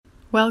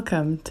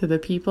Welcome to the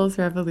People's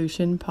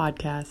Revolution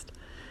podcast.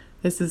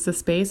 This is the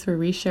space where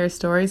we share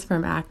stories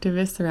from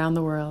activists around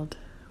the world.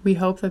 We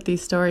hope that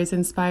these stories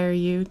inspire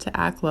you to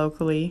act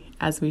locally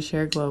as we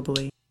share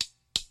globally.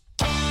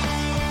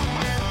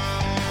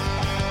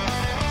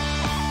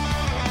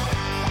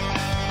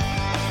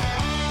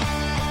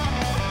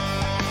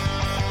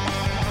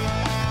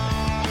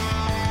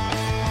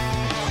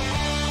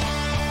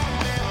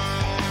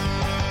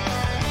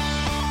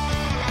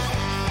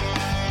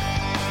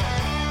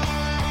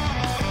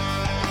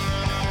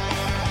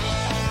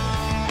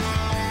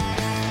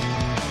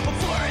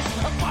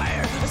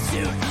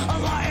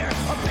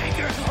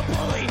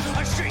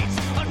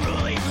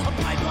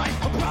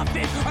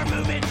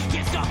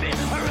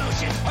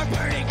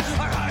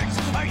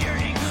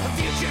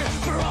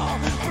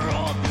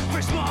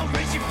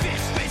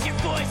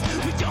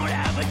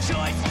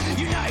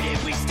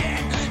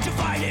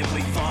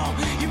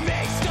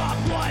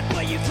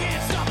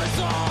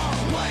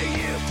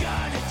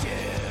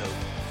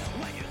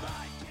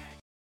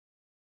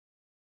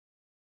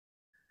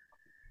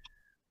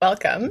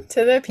 Welcome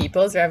to the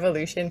People's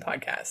Revolution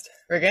podcast.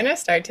 We're going to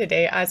start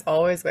today, as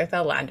always, with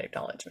a land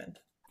acknowledgement.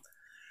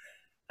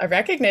 A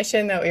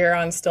recognition that we are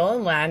on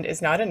stolen land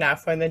is not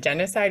enough when the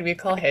genocide we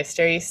call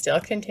history still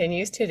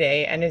continues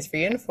today and is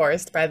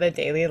reinforced by the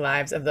daily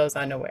lives of those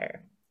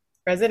unaware.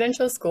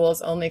 Residential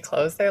schools only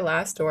closed their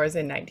last doors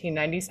in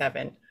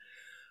 1997,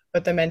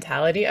 but the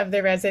mentality of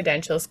the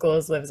residential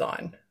schools lives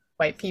on.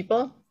 White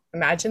people,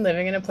 imagine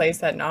living in a place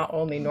that not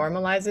only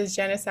normalizes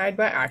genocide,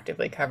 but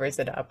actively covers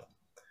it up.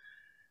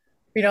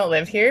 We don't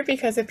live here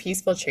because a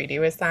peaceful treaty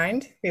was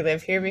signed. We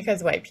live here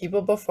because white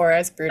people before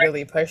us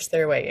brutally pushed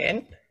their way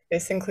in.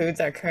 This includes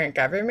our current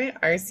government,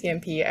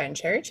 RCMP, and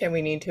church, and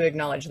we need to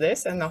acknowledge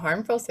this and the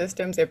harmful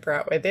systems it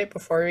brought with it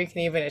before we can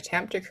even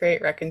attempt to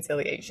create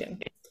reconciliation.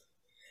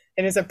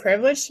 It is a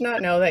privilege to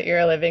not know that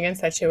you're living in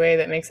such a way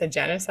that makes a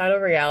genocidal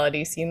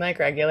reality seem like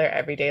regular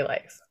everyday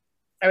life.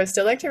 I would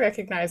still like to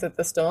recognize that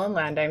the stolen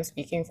land I'm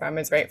speaking from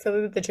is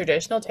rightfully the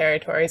traditional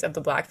territories of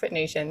the Blackfoot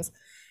Nations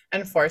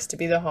and forced to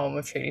be the home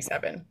of Treaty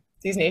 7.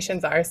 These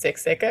nations are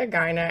Siksika,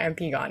 Kainai, and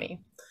Piikani.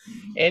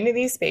 In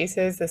these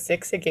spaces, the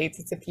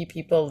Siksika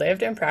people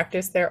lived and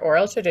practiced their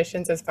oral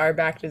traditions as far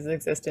back as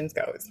existence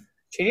goes.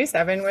 Treaty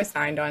 7 was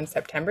signed on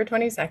September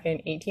 22,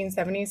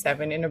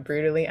 1877 in a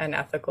brutally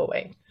unethical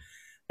way.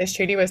 This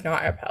treaty was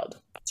not upheld.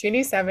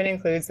 Treaty 7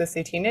 includes the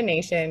Tsuut'ina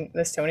Nation,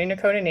 the Stoney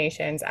Nakoda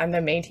Nations, and the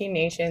Métis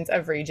Nations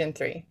of Region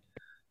 3.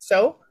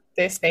 So,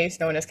 this space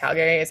known as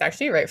Calgary is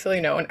actually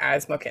rightfully known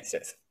as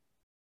Mohkinstsis.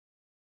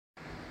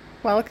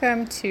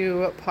 Welcome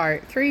to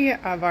part 3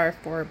 of our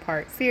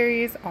 4-part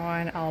series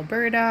on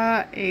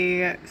Alberta,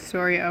 a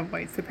story of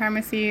white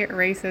supremacy,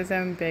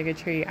 racism,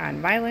 bigotry, and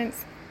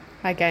violence.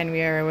 Again,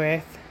 we are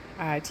with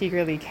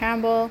Tigra Lee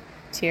Campbell,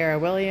 Tiara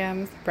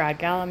Williams, Brad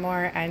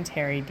Gallimore, and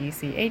Terry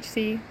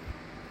DCHC.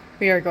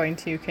 We are going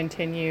to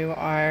continue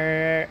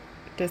our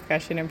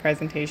discussion and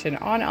presentation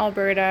on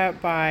Alberta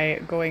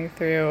by going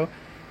through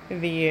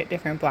the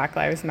different Black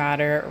Lives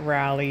Matter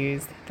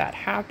rallies that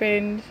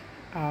happened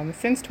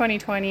since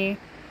 2020,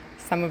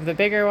 some of the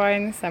bigger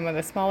ones, some of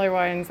the smaller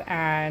ones,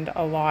 and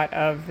a lot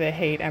of the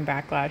hate and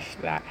backlash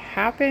that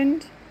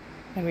happened.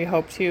 And we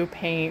hope to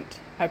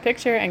paint a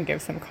picture and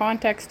give some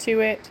context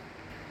to it.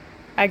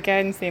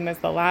 Again, same as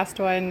the last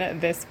one,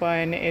 this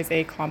one is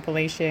a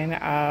compilation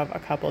of a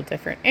couple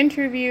different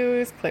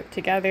interviews clipped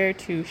together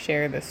to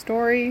share the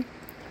story.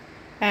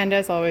 And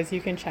as always, you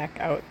can check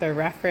out the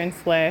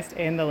reference list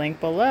in the link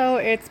below.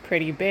 It's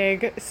pretty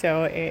big,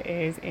 so it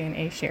is in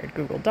a shared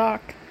Google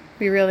Doc.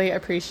 We really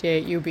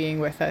appreciate you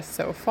being with us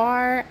so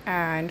far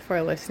and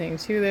for listening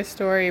to this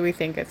story. We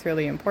think it's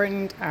really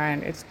important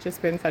and it's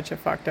just been such a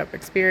fucked up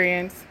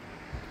experience.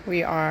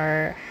 We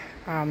are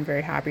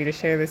very happy to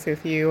share this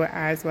with you,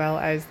 as well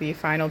as the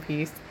final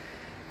piece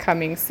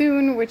coming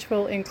soon, which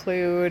will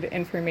include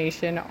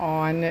information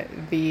on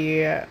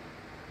the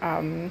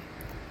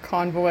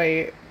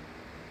convoy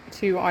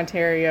to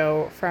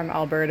Ontario from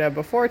Alberta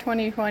before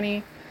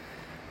 2020.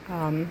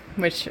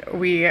 Which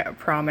we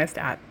promised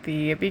at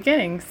the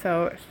beginning.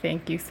 So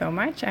thank you so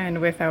much.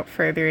 And without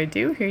further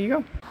ado, here you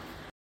go.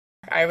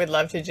 I would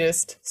love to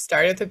just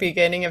start at the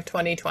beginning of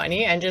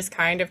 2020 and just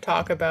kind of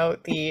talk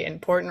about the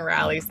important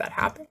rallies that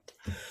happened.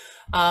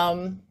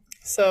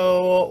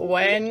 So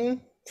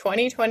when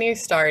 2020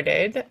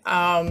 started,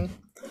 Black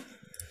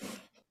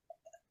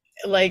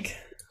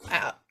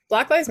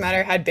Lives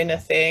Matter had been a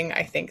thing,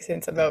 I think,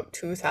 since about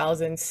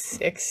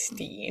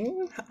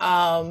 2016.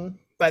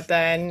 But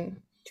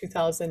then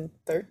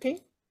 2013?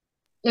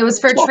 It was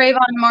for 12. Trayvon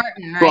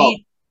Martin, right?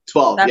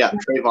 12, yeah,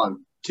 Trayvon,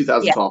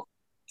 2012. Yeah.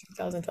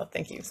 2012,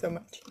 thank you so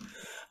much.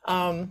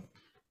 And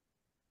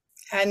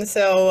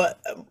so,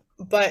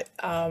 but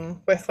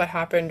with what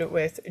happened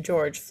with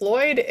George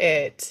Floyd,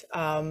 it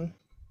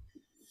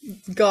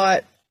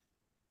got,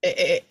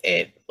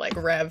 it like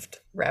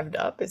revved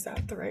up, is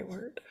that the right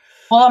word?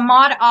 Well,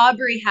 Ahmaud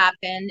Arbery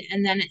happened,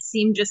 and then it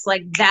seemed just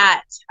like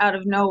that out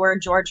of nowhere,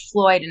 George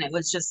Floyd, and it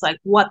was just like,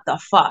 what the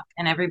fuck?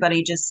 And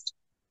everybody just,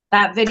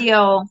 that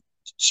video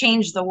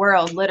change the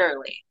world,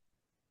 literally,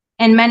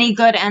 in many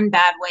good and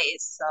bad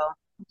ways. So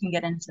we can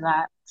get into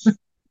that.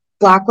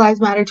 Black Lives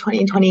Matter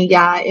 2020.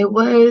 Yeah, it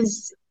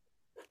was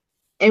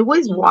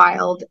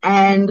wild,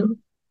 and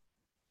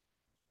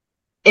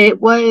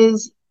it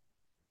was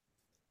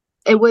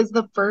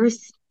the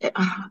first,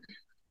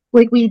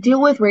 like, we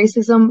deal with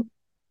racism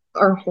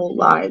our whole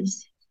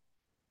lives,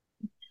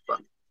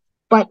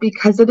 but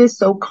because it is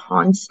so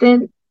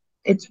constant,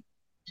 it's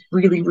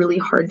really, really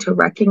hard to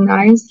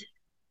recognize.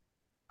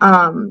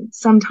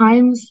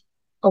 Sometimes,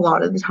 a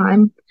lot of the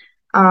time,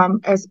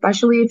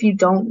 especially if you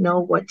don't know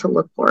what to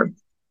look for.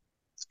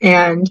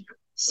 And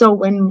so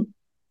when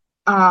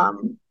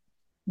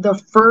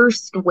the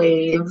first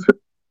wave,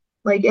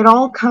 like, it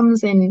all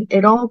comes in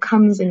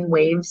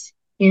waves,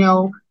 you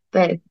know,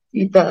 the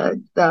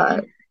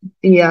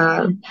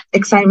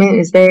excitement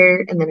is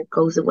there, and then it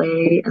goes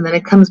away, and then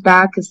it comes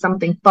back because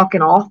something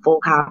fucking awful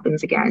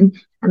happens again,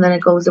 and then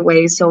it goes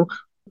away. So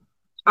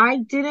I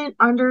didn't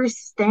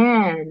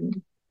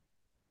understand,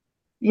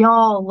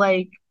 y'all.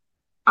 Like,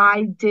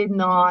 I did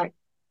not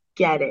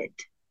get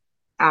it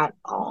at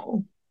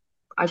all.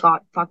 I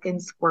got fucking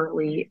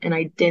squirrely, and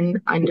I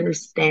didn't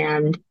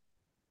understand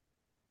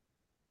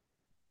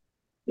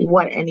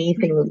what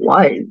anything was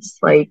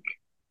like.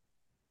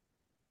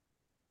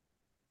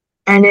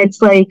 And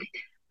it's like,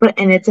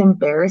 and it's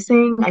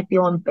embarrassing. I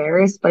feel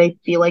embarrassed, but I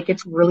feel like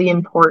it's really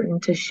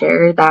important to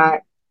share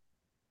that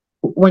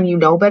when you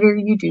know better,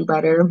 you do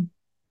better.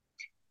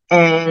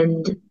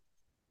 And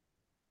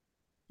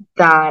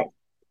that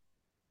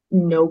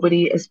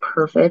nobody is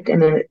perfect,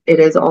 and it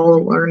is all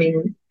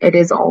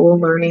a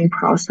learning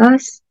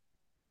process.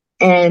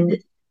 And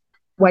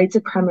white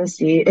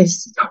supremacy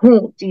is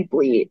so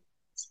deeply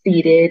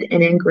seated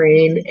and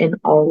ingrained in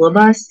all of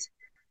us,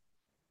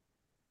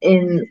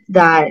 in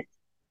that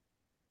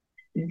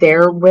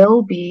there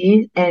will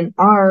be and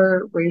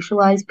are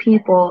racialized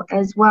people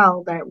as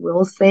well that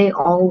will say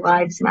all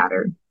lives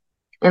matter.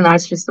 And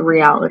that's just the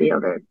reality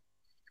of it.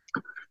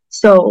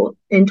 So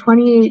in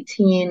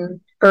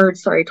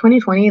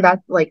 2020,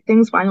 that, like,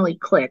 things finally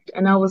clicked.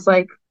 And I was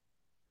like,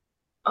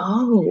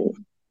 oh,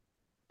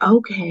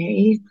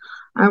 okay.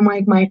 I'm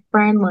like, my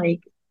friend,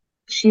 like,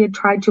 she had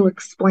tried to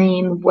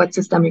explain what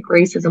systemic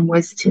racism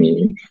was to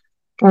me.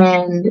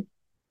 And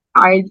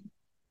I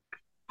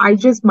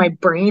just, my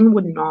brain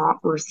would not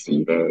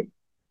receive it.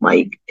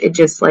 Like, it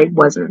just, like,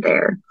 wasn't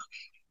there.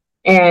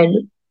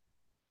 And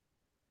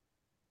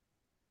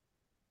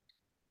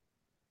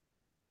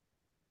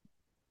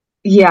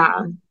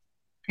yeah,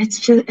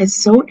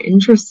 it's so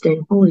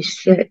interesting. Holy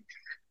shit.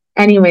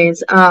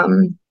 Anyways,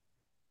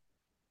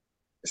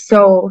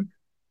 so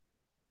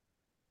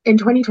in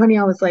 2020,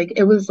 I was like,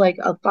 it was like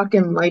a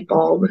fucking light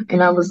bulb.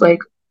 And I was like,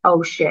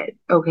 oh shit,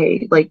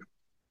 okay, like,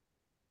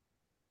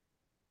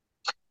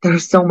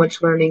 there's so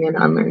much learning and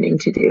unlearning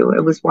to do.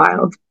 It was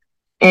wild.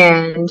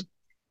 And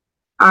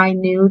I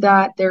knew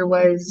that there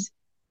was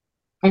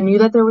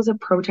a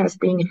protest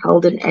being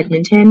held in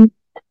Edmonton.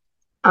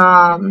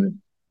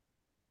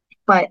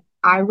 But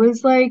I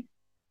was like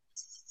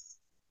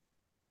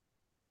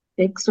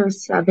 6 or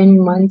 7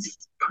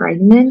 months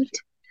pregnant,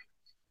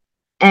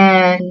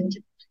 and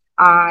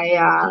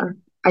I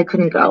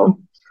couldn't go.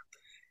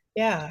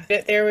 Yeah,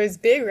 there was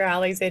big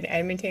rallies in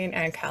Edmonton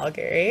and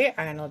Calgary,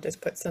 and I'll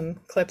just put some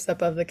clips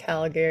up of the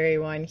Calgary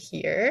one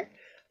here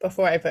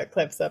before I put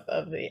clips up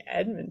of the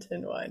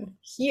Edmonton one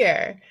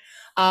here.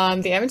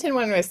 The Edmonton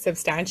one was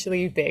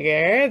substantially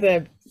bigger.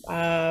 The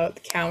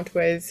count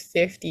was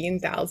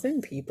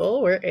 15,000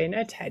 people were in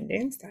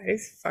attendance. That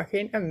is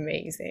fucking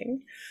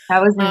amazing.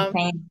 That was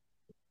insane.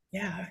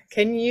 Yeah.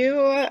 Can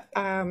you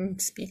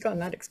speak on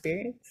that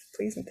experience,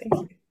 please, and thank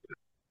you.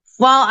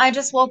 Well, I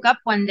just woke up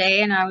one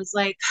day and I was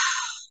like,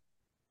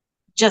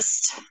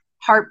 just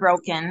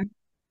heartbroken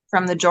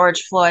from the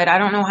George Floyd. I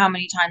don't know how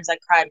many times I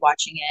cried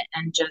watching it,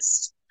 and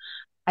just,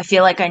 I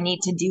feel like I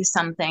need to do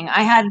something.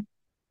 I had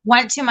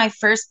went to my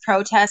first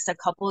protest a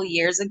couple of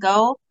years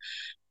ago,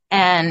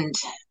 and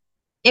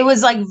it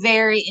was like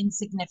very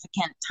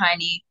insignificant,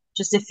 tiny,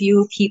 just a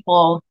few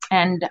people.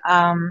 And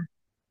I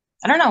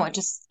don't know,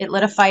 it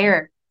lit a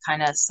fire,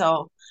 kind of.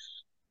 So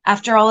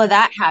after all of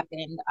that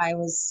happened, I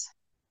was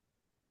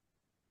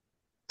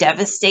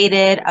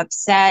devastated,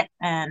 upset.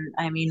 And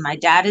I mean, my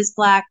dad is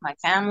Black, my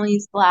family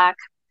is Black,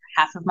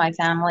 half of my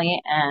family,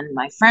 and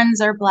my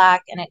friends are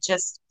Black. And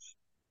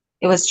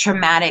it was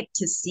traumatic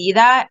to see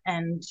that.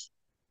 And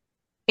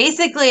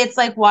basically, it's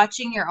like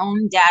watching your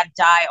own dad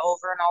die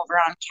over and over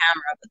on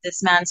camera, but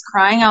this man's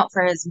crying out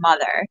for his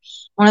mother.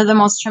 One of the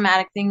most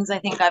traumatic things I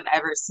think I've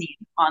ever seen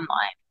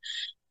online.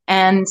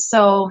 And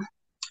so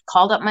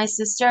called up my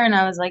sister and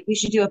I was like, we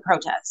should do a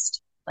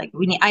protest. Like,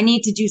 I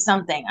need to do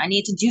something. I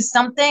need to do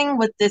something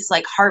with this,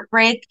 like,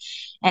 heartbreak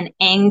and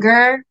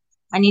anger.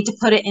 I need to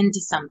put it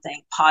into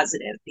something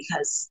positive,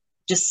 because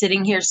just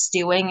sitting here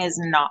stewing is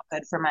not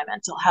good for my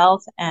mental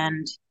health.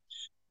 And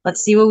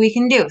let's see what we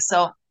can do.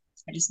 So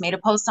I just made a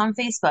post on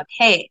Facebook.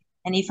 Hey,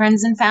 any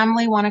friends and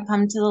family want to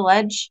come to the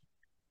ledge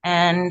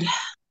and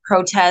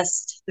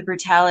protest the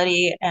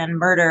brutality and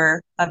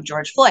murder of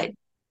George Floyd?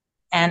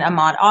 and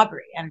Ahmaud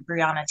Arbery and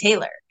Breonna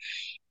Taylor.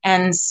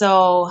 And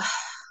so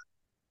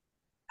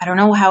I don't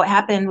know how it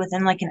happened.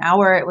 Within like an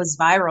hour, it was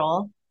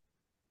viral.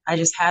 I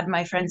just had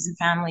my friends and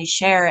family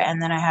share,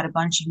 and then I had a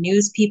bunch of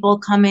news people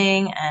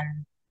coming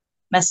and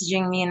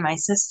messaging me and my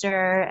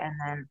sister, and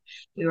then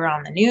we were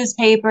on the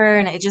newspaper,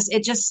 and it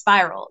just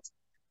spiraled.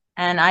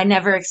 And I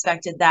never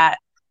expected that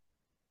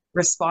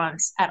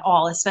response at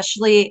all,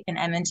 especially in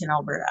Edmonton,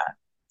 Alberta.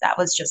 That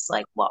was just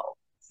like, whoa.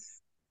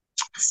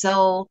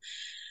 So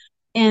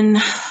in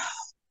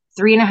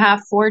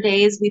 3.5, 4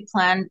 days, we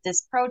planned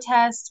this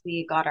protest.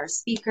 We got our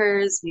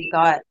speakers, we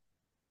got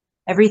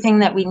everything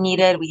that we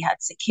needed. We had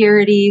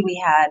security, we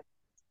had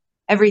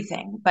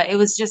everything. But it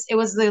was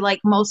the like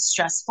most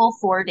stressful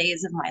 4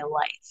 days of my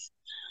life.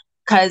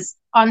 Because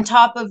on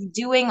top of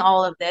doing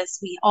all of this,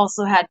 we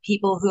also had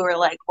people who were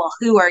like, well,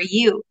 who are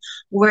you?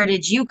 Where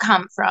did you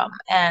come from?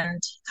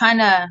 And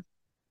kind of,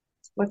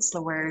 what's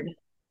the word?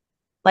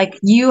 Like,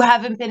 you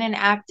haven't been an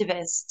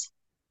activist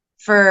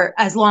for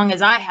as long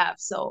as I have.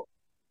 So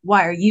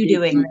why are you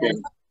doing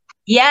this?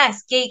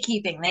 Yes,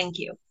 gatekeeping. Thank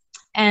you.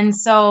 And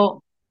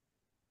so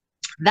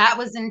that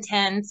was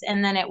intense.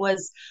 And then it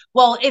was,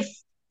 well, if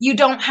you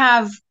don't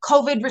have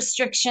COVID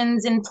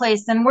restrictions in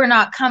place, then we're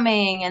not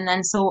coming. And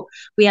then so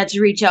we had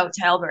to reach out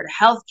to Alberta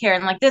Healthcare,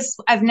 and like this,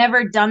 I've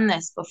never done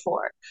this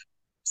before.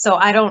 So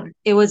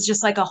it was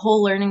just like a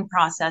whole learning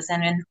process,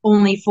 and in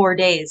only 4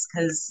 days,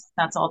 because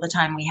that's all the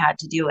time we had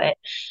to do it.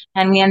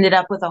 And we ended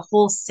up with a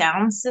whole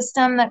sound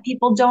system that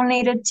people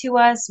donated to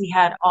us. We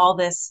had all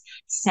this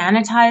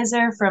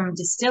sanitizer from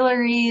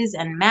distilleries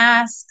and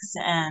masks,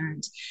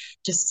 and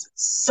just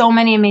so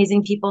many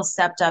amazing people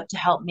stepped up to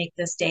help make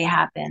this day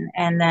happen.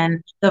 And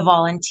then the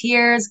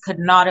volunteers, could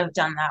not have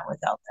done that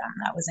without them.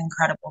 That was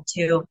incredible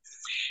too.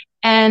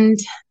 And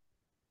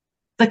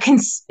the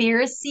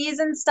conspiracies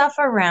and stuff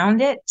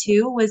around it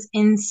too was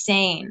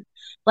insane.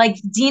 Like,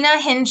 Dina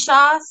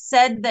Hinshaw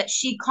said that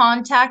she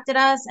contacted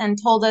us and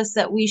told us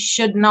that we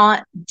should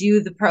not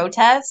do the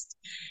protest.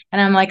 And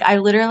I'm like, I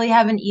literally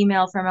have an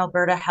email from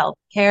Alberta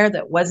Healthcare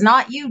that was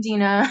not you,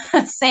 Dina,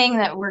 saying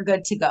that we're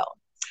good to go.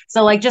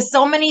 So like, just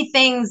so many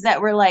things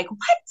that were like,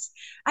 what?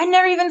 I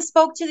never even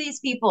spoke to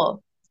these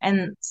people.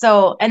 And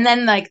so, and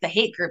then like the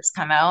hate groups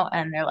come out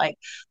and they're like,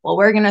 well,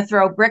 we're going to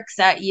throw bricks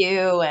at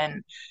you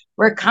and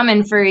we're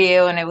coming for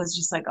you. And it was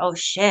just like, oh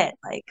shit.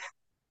 Like,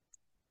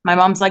 my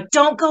mom's like,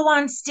 don't go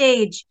on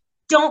stage.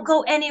 Don't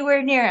go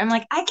anywhere near. I'm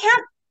like, I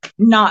can't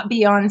not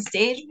be on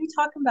stage. What are you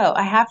talking about?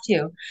 I have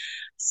to.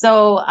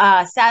 So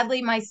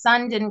sadly, my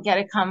son didn't get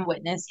to come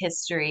witness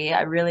history.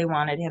 I really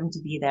wanted him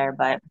to be there,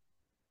 but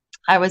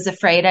I was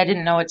afraid. I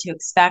didn't know what to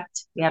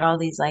expect. We had all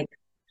these like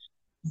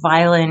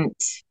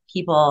violent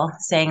people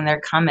saying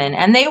they're coming,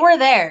 and they were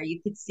there.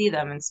 You could see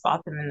them and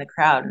spot them in the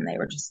crowd, and they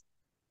were just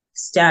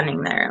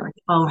standing there,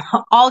 like,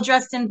 all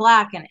dressed in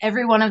black, and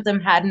every one of them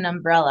had an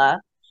umbrella,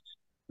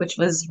 which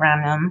was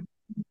random.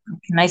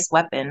 Nice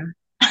weapon.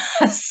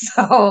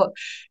 So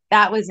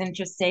that was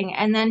interesting.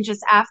 And then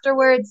just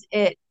afterwards,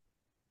 it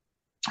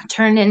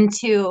turned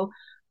into,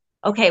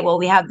 okay, well,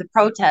 we have the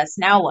protest.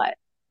 Now what?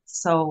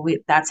 So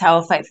that's how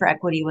A Fight for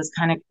Equity was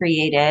kind of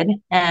created.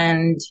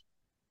 And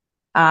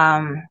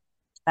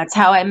that's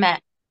how I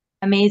met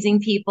amazing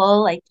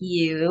people like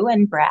you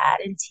and Brad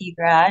and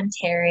Tigra and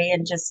Terry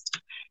and just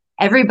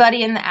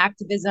everybody in the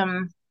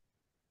activism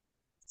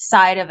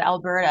side of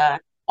Alberta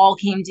all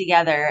came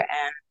together.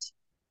 And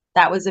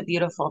that was a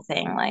beautiful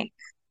thing. Like,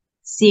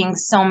 seeing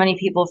so many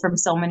people from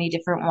so many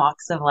different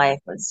walks of life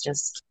was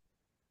just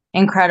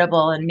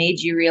incredible, and made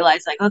you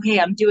realize like, okay,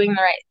 I'm doing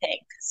the right thing.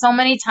 So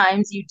many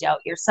times you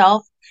doubt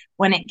yourself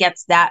when it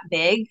gets that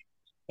big.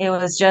 It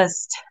was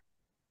just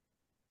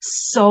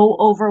so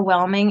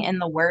overwhelming in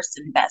the worst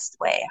and best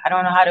way. I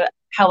don't know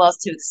how else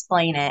to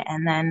explain it.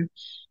 And then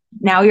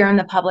now you're in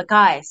the public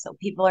eye, so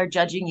people are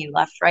judging you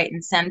left, right,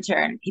 and center,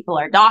 and people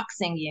are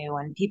doxing you,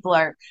 and people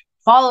are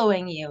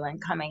following you and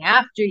coming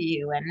after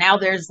you. And now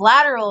there's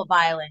lateral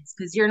violence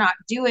because you're not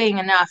doing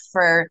enough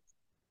for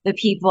the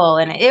people.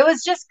 And it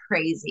was just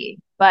crazy.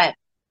 But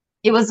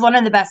it was one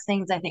of the best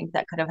things I think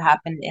that could have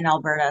happened in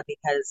Alberta,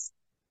 because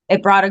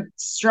it brought a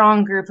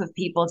strong group of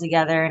people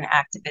together and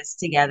activists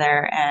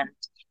together. And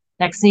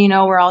next thing you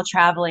know, we're all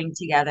traveling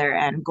together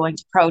and going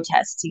to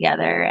protest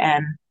together.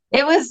 And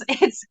it was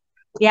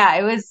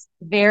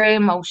very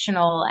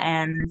emotional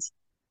and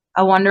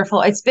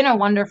it's been a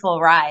wonderful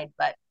ride,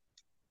 but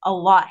a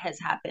lot has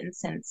happened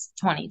since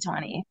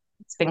 2020.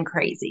 It's been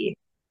crazy.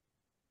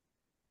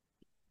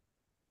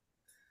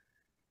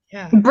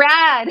 Yeah.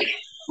 Brad,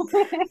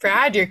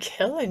 you're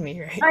killing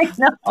me right I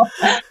know.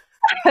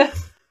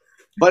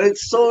 But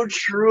it's so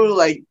true.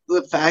 Like,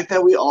 the fact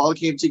that we all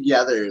came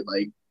together,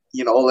 like,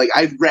 you know, like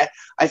I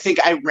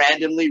think I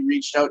randomly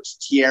reached out to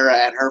Tierra,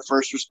 and her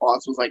first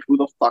response was like, "Who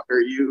the fuck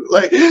are you?"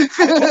 Like,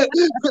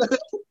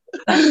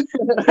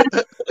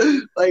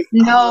 like,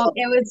 no,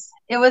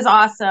 it was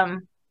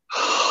awesome.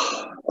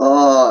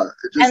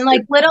 And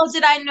like, little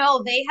did I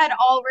know, they had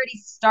already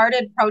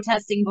started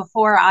protesting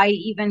before I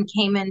even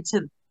came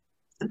into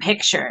the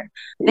picture.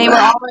 They were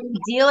already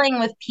dealing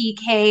with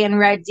PK and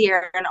Red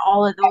Deer and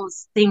all of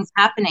those things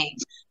happening.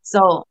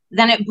 So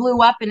then it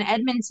blew up in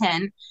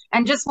Edmonton.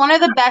 And just one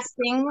of the best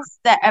things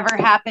that ever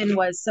happened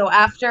was, so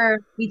after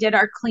we did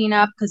our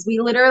cleanup, because we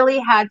literally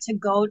had to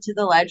go to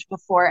the ledge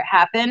before it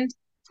happened,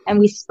 and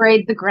we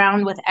sprayed the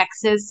ground with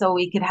X's so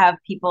we could have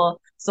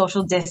people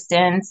social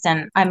distance.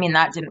 And I mean,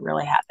 that didn't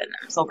really happen.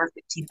 There was over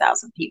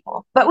 15,000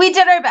 people, but we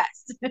did our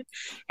best.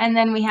 And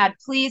then we had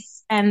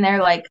police and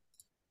their like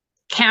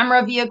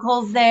camera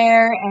vehicles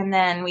there. And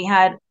then we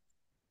had,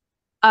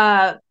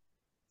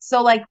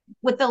 so like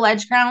with the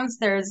ledge grounds,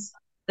 there's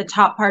the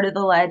top part of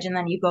the ledge, and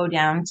then you go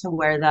down to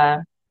where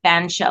the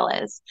band shell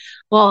is.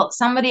 Well,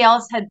 somebody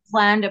else had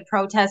planned a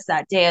protest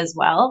that day as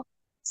well.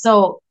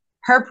 So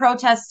her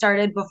protest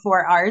started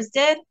before ours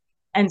did.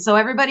 And so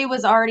everybody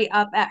was already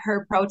up at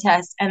her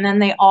protest. And then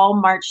they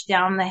all marched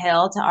down the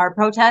hill to our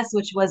protest,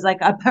 which was like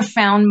a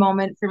profound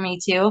moment for me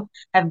too.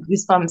 I have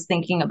goosebumps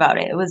thinking about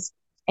it. It was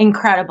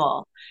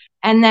incredible.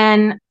 And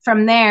then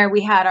from there,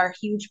 we had our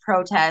huge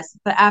protest.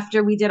 But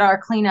after we did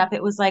our cleanup,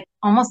 it was like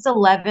almost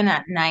 11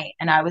 at night.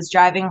 And I was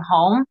driving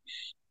home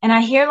and I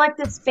hear like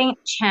this faint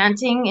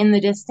chanting in the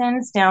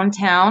distance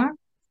downtown.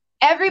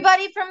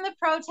 Everybody from the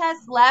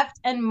protest left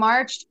and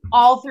marched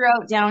all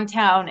throughout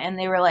downtown. And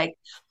they were like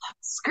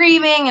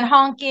screaming and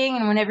honking.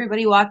 And when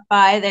everybody walked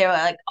by, they were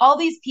like, all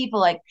these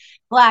people, like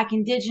Black,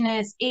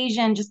 Indigenous,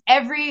 Asian, just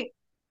every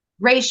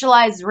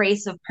racialized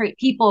race of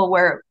people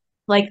were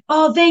like,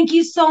 oh, thank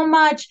you so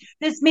much.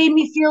 This made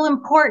me feel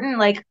important.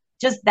 Like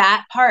just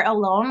that part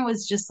alone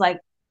was just like,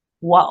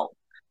 whoa.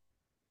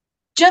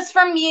 Just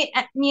from me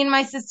and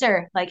my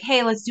sister, like,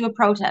 hey, let's do a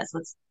protest.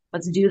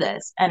 Let's do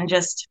this. And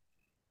just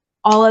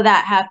all of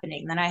that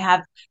happening. Then I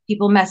have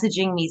people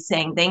messaging me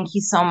saying, thank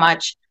you so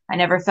much. I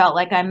never felt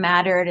like I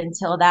mattered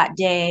until that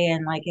day.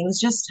 And like, it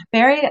was just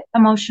very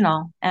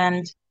emotional.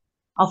 And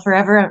I'll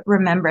forever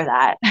remember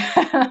that.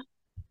 It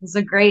was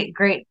a great,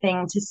 great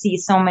thing to see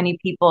so many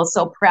people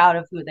so proud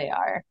of who they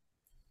are.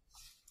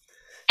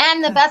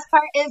 And the best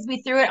part is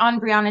we threw it on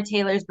Breonna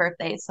Taylor's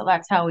birthday. So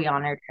that's how we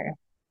honored her.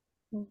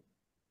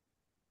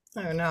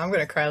 Oh no, I'm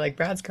going to cry like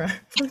Brad's crying.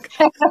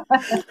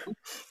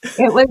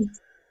 It was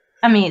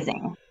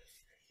amazing.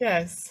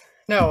 Yes.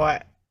 No,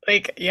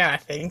 like, yeah,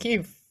 thank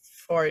you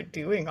for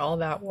doing all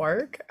that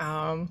work.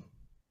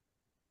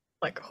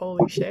 Like,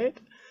 holy shit.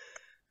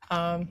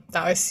 That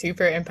was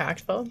super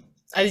impactful.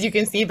 As you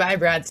can see by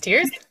Brad's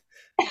tears,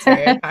 it's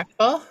very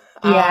impactful.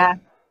 Yeah.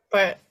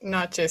 But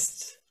not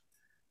just.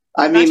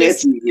 I mean,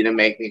 just, it's easy to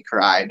make me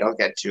cry. Don't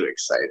get too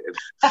excited.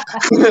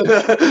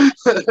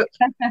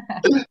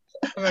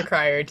 I'm a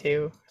crier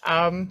too.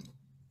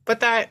 But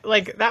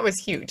that was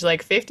huge.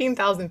 Like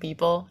 15,000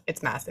 people,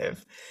 it's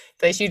massive.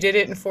 That you did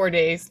it in 4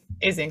 days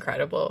is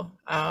incredible.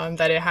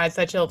 That it had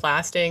such a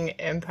lasting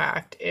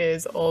impact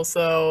is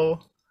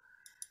also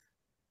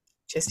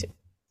just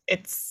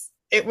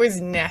it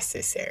was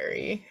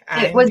necessary.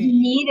 It And was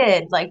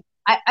needed. Like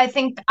I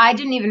think I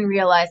didn't even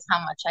realize how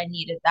much I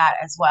needed that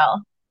as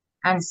well.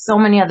 And so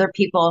many other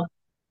people,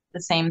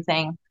 the same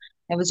thing.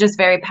 It was just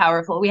very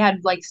powerful. We had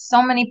like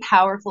so many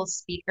powerful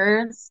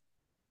speakers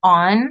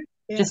on,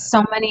 just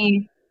so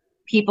many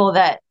people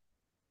that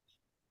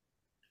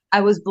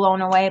I was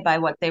blown away by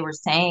what they were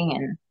saying.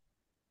 And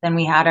then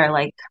we had our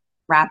like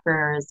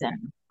rappers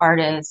and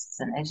artists,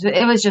 and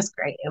it was just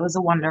great. It was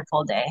a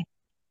wonderful day.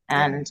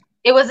 And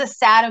it was a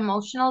sad,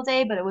 emotional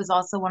day, but it was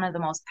also one of the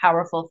most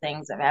powerful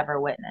things I've ever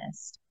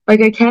witnessed.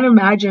 Like, I can't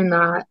imagine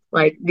that,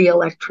 like, the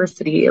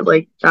electricity,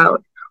 like,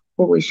 that,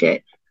 holy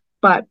shit.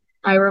 But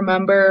I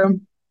remember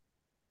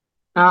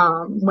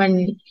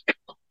when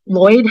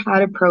Lloyd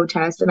had a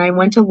protest, and I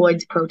went to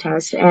Lloyd's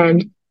protest,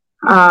 and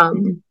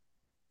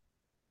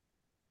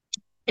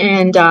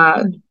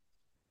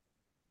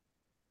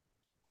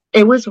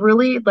it was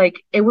really,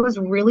 like, it was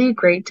really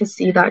great to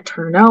see that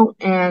turnout,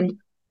 and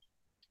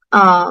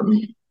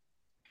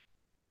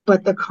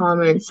but the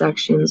comment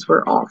sections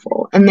were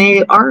awful, and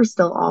they are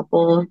still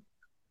awful.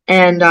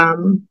 And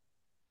then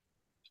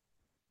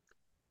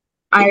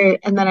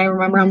I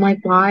remember I'm like,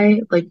 why?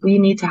 Like, we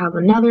need to have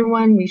another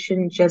one. We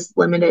shouldn't just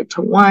limit it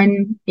to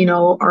one. You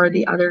know, are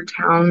the other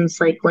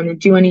towns like going to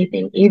do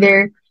anything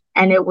either?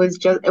 And it was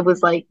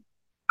like,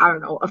 I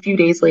don't know, a few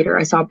days later,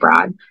 I saw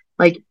Brad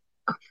like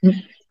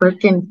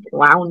freaking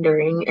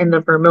floundering in the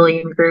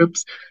Vermilion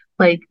groups,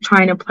 like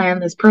trying to plan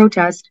this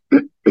protest.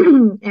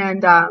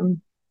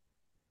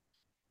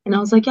 And I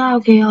was like, yeah,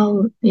 okay,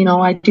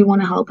 I do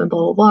want to help and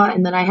blah, blah, blah.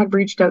 And then I had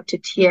reached out to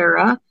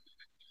Tierra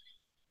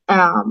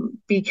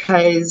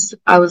because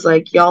I was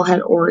like, y'all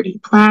had already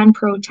planned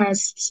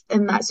protests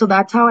and that. So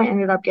that's how I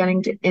ended up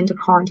getting into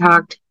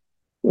contact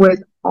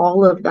with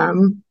all of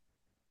them.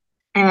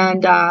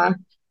 And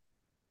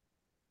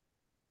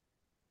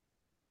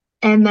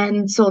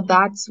then so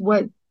that's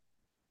what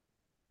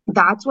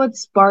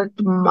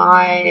sparked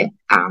my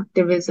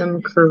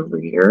activism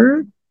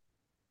career.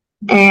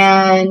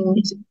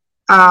 And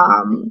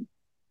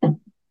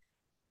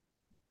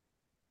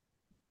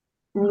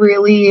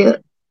really,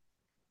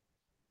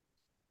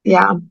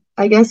 yeah,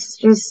 I guess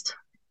just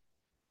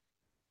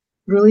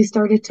really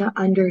started to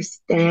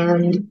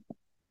understand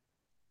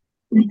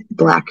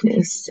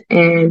Blackness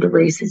and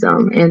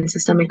racism and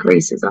systemic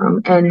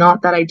racism. And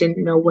not that I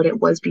didn't know what it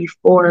was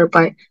before,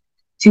 but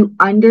to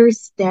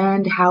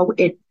understand how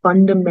it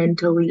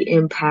fundamentally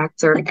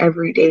impacts our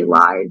everyday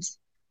lives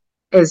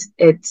is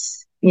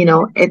it's, you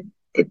know, it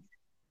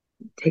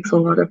takes a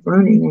lot of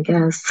learning, I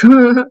guess.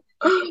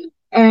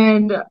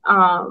 And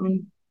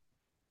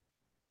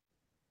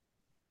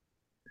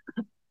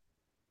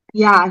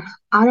yeah,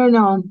 I don't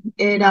know.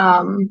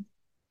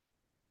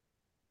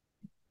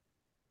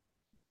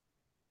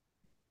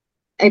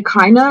 It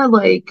kind of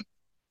like,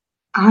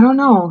 I don't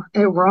know,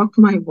 it rocked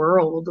my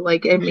world.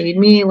 Like it made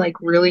me like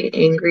really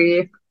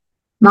angry.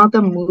 Not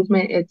the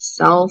movement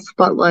itself,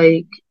 but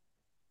like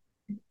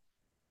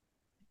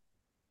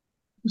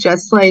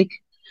just like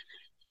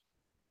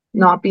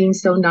not being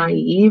so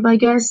naive, I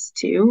guess,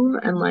 too,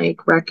 and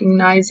like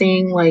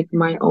recognizing like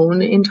my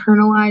own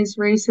internalized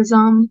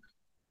racism.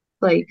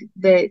 Like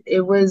that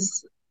it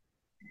was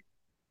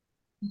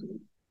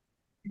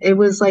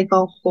like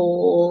a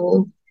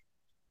whole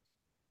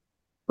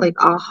like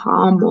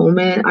aha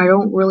moment. I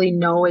don't really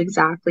know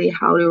exactly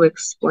how to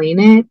explain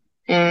it.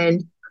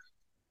 And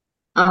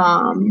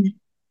um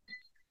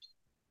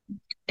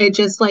it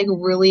just like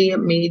really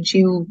made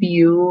you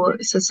view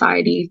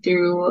society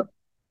through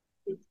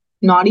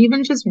not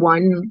even just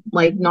one,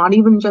 like not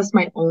even just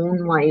my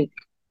own like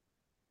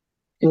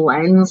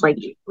lens, like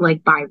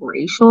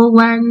biracial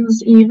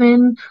lens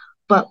even,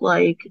 but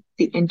like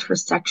the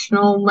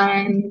intersectional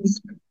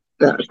lens,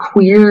 the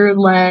queer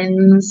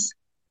lens,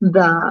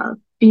 the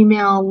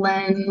female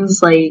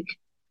lens, like,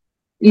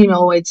 you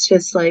know, it's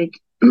just like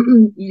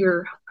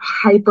you're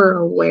hyper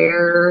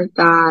aware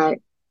that,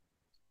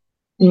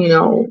 you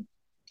know,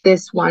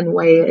 this one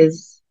way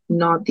is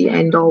not the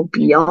end all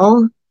be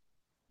all.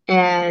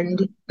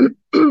 And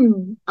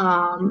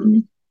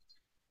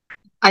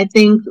I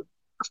think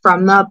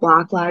from the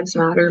Black Lives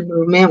Matter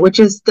movement, which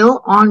is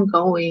still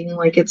ongoing,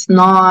 like it's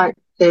not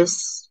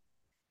this,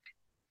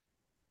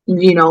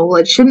 you know,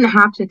 it shouldn't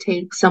have to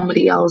take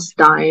somebody else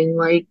dying,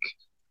 like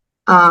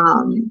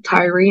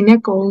Tyree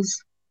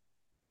Nichols,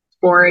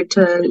 for it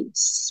to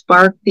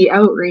spark the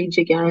outrage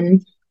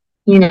again.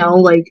 You know,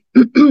 like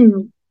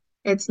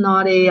it's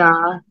not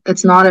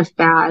a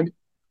fad.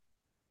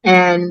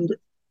 And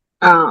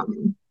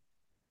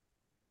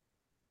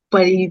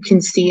but you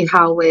can see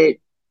how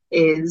it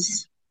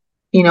is,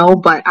 you know,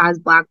 but as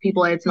Black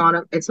people, it's not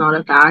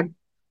a fad.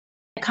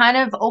 It kind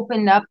of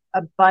opened up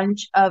a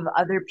bunch of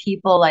other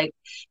people, like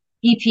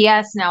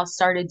EPS now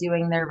started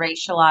doing their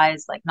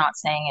racialized, like not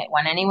saying it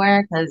went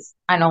anywhere because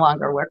I no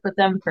longer work with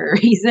them for a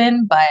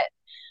reason, but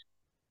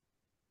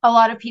a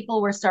lot of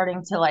people were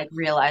starting to like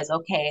realize,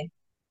 okay,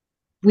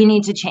 we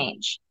need to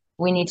change.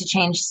 We need to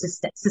change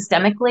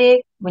systemically.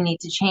 We need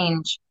to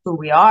change who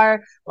we are.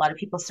 A lot of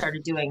people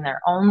started doing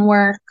their own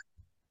work,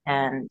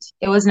 and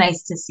it was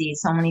nice to see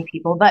so many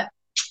people. But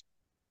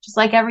just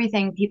like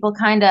everything, people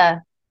kind of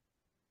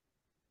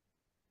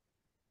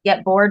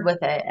get bored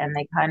with it, and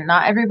they kind of,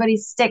 not everybody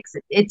sticks.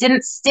 It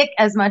didn't stick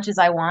as much as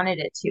I wanted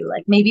it to,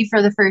 like maybe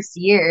for the first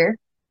year.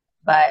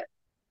 But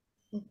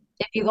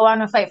if you go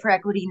on a Fight for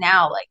Equity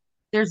now, like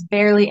there's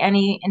barely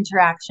any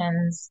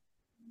interactions.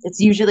 It's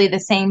usually the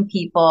same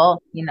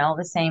people, you know,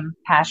 the same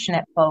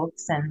passionate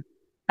folks. And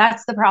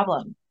that's the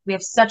problem. We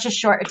have such a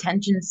short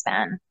attention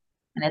span.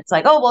 And it's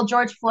like, oh, well,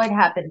 George Floyd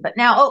happened, but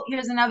now, oh,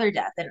 here's another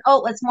death. And oh,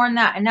 let's mourn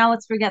that. And now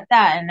let's forget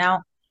that. And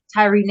now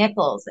Tyree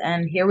Nichols.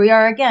 And here we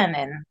are again.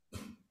 And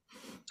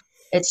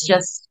it's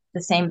just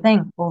the same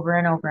thing over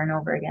and over and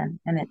over again.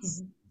 And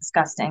it's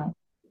disgusting.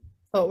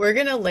 Well, we're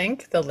going to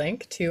link the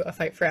link to A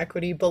Fight for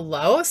Equity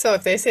below. So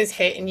if this is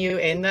hitting you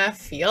in the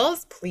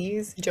feels,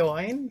 please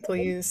join.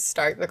 Please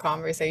start the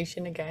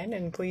conversation again.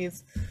 And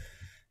please,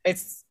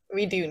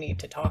 we do need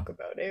to talk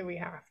about it. We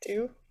have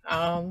to.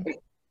 And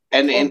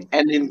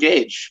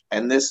engage.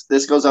 And this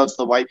goes out to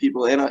the white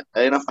people in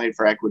a Fight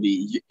for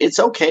Equity. It's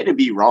okay to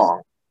be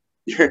wrong.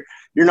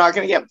 You're not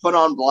going to get put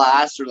on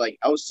blast or like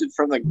ousted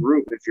from the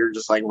group if you're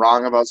just like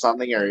wrong about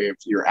something, or if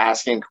you're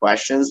asking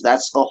questions.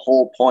 That's the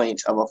whole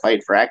point of a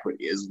Fight for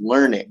Equity, is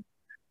learning.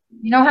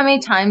 You know how many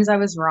times I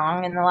was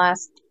wrong in the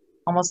last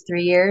almost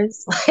 3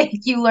 years?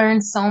 Like you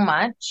learn so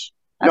much.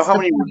 You know how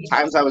many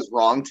times I was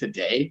wrong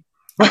today?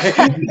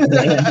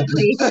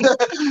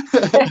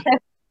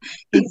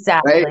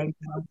 Exactly.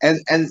 Right?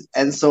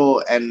 And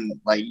so, and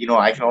like, you know,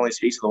 I can only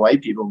speak to the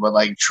white people, but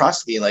like,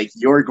 trust me, like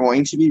you're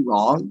going to be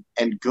wrong,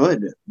 and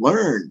good,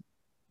 learn,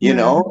 you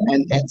know,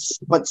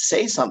 but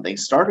say something,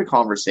 start a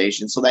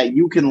conversation so that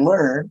you can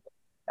learn,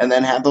 and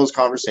then have those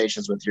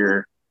conversations with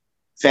your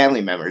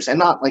family members, and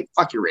not like,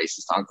 fuck your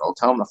racist uncle,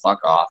 tell them to fuck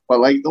off. But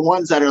like the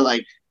ones that are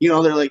like, you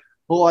know, they're like,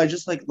 oh, I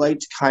just like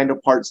liked kind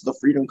of parts of the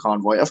Freedom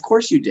Convoy. Of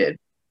course you did.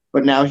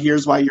 But now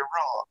here's why you're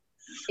wrong.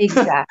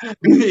 Exactly.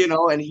 You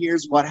know, and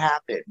here's what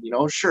happened. You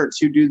know, sure,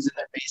 two dudes in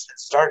their basement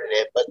started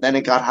it, but then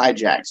it got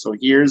hijacked. So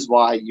here's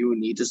why you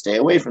need to stay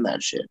away from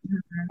that shit.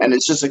 And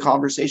it's just a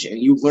conversation.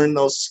 And you learn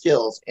those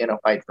skills in a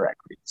Fight for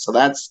Equity. So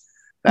that's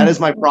That is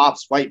my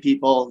props, white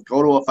people.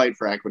 Go to a fight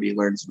for equity,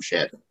 learn some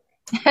shit.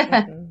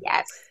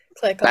 Yes.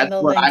 Click on That's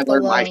the where I link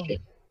learned my below.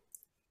 shit.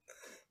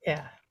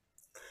 Yeah.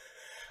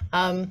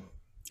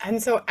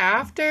 And so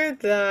after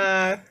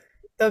the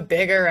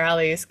bigger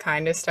rallies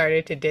kind of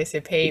started to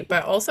dissipate,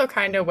 but also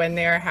kind of when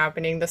they were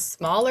happening, the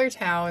smaller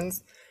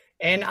towns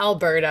in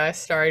Alberta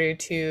started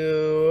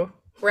to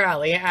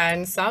rally,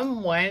 and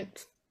some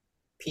went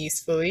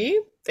peacefully.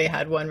 They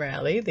had one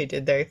rally, they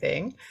did their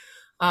thing.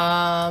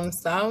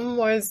 Some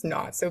was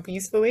not so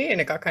peacefully,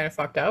 and it got kind of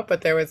fucked up.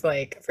 But there was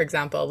like, for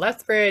example,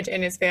 Lethbridge,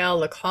 Innisfail,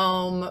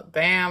 Lacombe,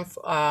 Banff,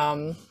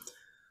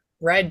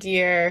 Red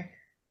Deer,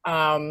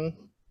 the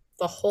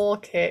whole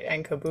kit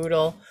and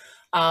caboodle.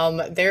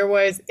 There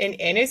was in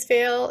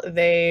Innisfail,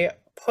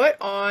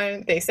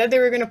 they said they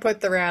were going to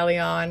put the rally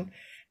on,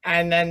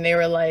 and then they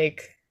were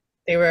like,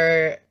 they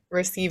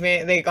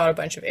got a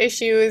bunch of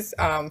issues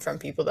from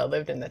people that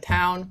lived in the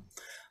town.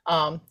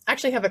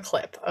 Actually have a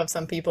clip of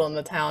some people in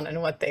the town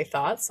and what they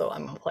thought, so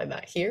I'm going to play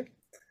that here.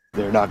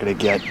 They're not going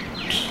to get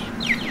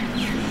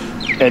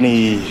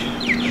any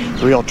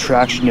real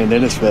traction in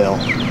Innisfail.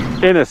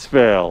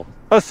 Innisfail,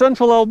 a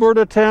central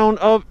Alberta town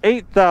of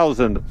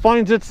 8,000,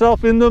 finds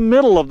itself in the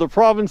middle of the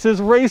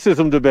province's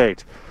racism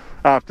debate.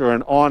 After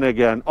an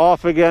on-again,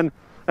 off-again,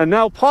 and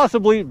now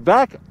possibly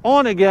back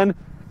on-again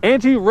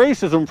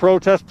anti-racism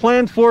protest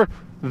planned for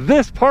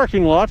this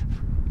parking lot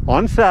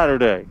on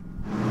Saturday.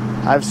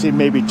 I've seen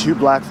maybe 2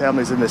 black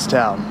families in this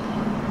town,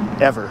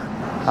 ever.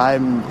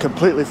 I'm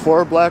completely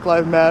for Black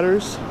Lives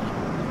Matters,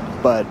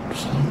 but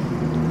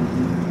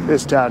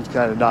this town's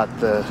kind of not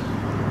the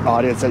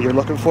audience that you're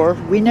looking for.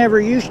 We never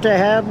used to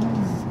have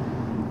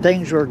them.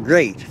 Things were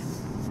great.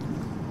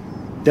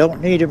 Don't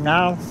need them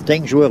now,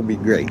 things will be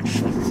great.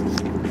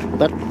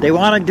 But they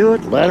want to do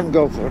it, let them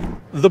go for it.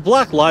 The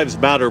Black Lives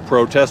Matter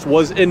protest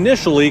was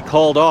initially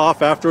called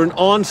off after an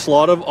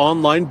onslaught of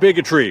online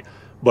bigotry,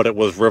 but it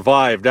was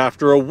revived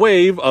after a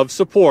wave of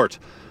support.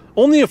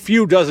 Only a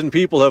few dozen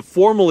people have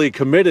formally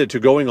committed to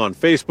going on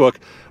Facebook,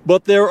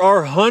 but there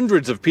are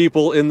hundreds of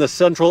people in the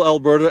Central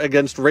Alberta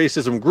Against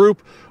Racism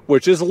group,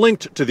 which is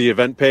linked to the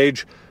event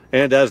page.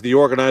 And as the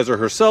organizer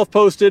herself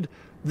posted,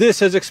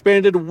 this has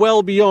expanded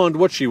well beyond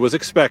what she was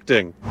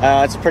expecting.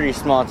 It's a pretty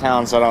small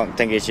town, so I don't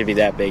think it should be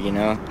that big, you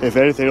know? If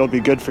anything, it'll be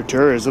good for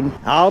tourism.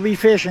 I'll be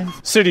fishing.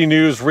 City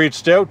News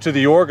reached out to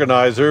the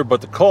organizer, but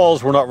the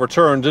calls were not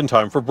returned in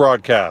time for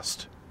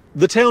broadcast.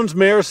 The town's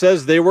mayor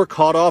says they were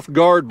caught off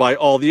guard by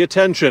all the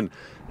attention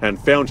and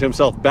found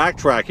himself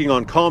backtracking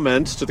on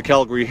comments to the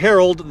Calgary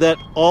Herald that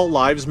all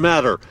lives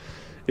matter.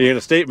 In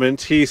a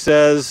statement, he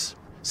says,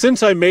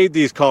 "Since I made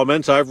these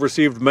comments, I've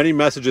received many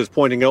messages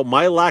pointing out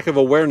my lack of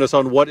awareness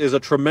on what is a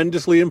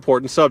tremendously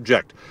important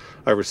subject.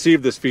 I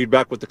received this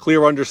feedback with the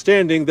clear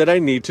understanding that I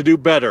need to do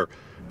better."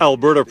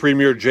 Alberta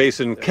Premier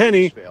Jason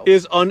Kenney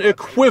is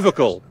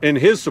unequivocal in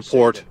his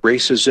support.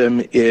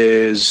 Racism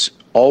is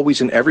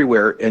always and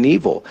everywhere an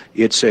evil.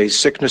 It's a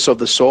sickness of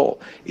the soul.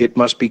 It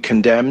must be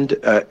condemned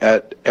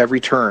at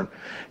every turn.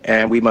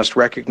 And we must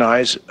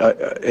recognize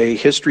a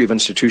history of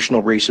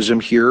institutional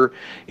racism here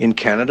in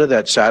Canada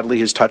that sadly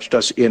has touched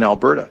us in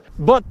Alberta.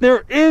 But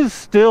there is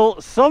still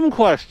some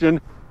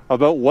question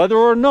about whether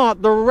or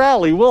not the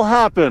rally will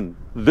happen.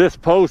 This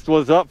post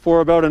was up for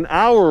about an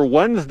hour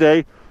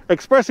Wednesday,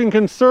 expressing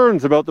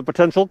concerns about the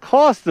potential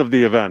cost of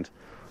the event,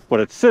 but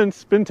it's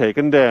since been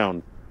taken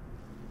down.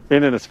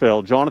 In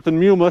Innisfail,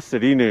 Jonathan Muma,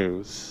 City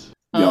News.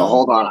 Yo,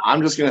 hold on.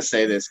 I'm just going to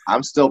say this.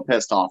 I'm still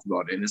pissed off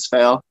about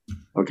Innisfail,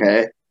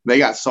 okay? They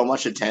got so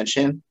much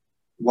attention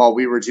while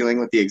we were dealing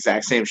with the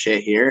exact same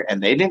shit here,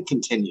 and they didn't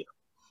continue.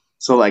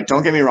 So, like,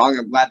 don't get me wrong.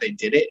 I'm glad they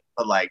did it,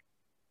 but, like,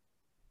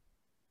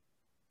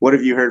 what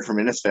have you heard from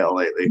Innisfail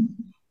lately?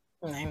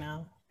 I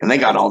know. And they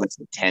got all this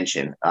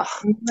attention. Ugh.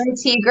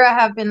 Tigra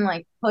have been,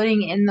 like,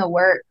 putting in the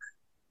work.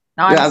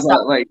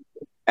 Yeah,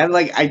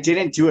 I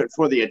didn't do it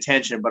for the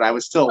attention, but I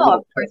was still a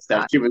little pissed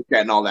that she was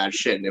getting all that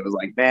shit, and it was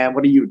like, man,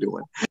 what are you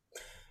doing?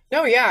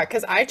 No, yeah,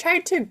 because I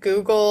tried to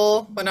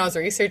Google when I was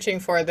researching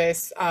for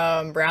this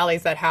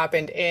rallies that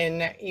happened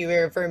in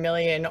either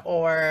Vermilion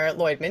or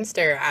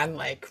Lloydminster, and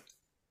like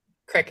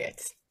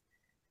crickets.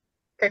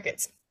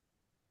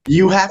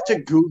 You have to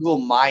Google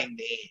my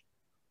name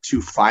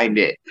to find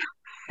it.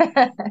 Do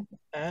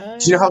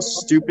you know how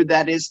stupid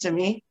that is to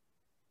me?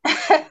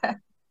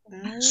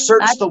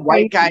 Search the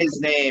white guy's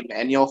name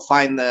and you'll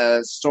find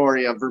the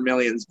story of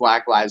Vermilion's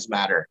Black Lives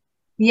Matter.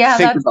 Yeah,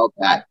 think about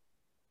that.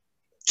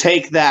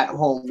 Take that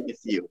home with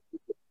you.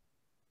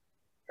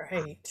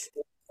 Right.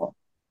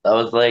 That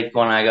was like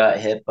when I got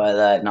hit by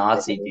that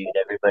Nazi dude.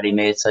 Everybody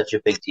made such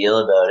a big deal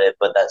about it,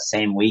 but that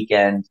same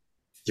weekend,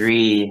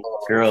 3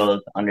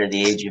 girls under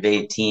the age of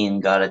 18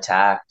 got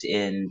attacked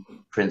in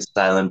Prince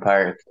Island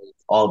Park,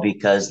 all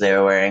because they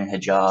were wearing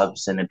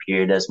hijabs and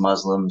appeared as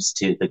Muslims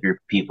to the group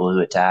of people who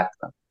attacked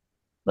them.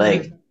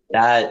 Like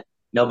that,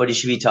 nobody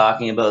should be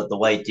talking about the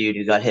white dude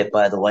who got hit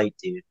by the white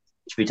dude.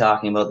 Should be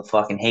talking about the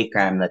fucking hate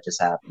crime that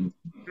just happened.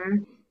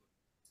 Mm-hmm.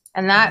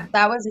 And that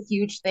was a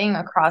huge thing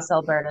across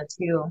Alberta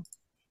too.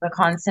 The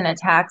constant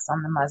attacks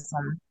on the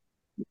Muslim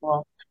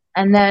people.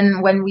 And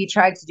then when we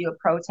tried to do a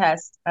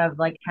protest of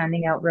like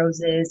handing out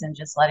roses and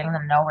just letting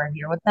them know we're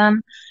here with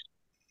them,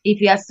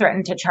 EPS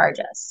threatened to charge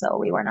us, so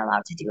we weren't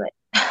allowed to do it.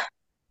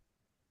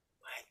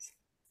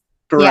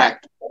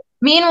 Correct. Yeah.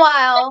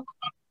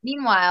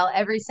 Meanwhile,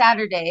 every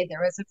Saturday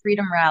there was a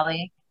freedom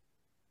rally,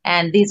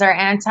 and these are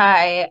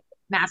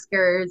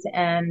anti-maskers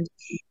and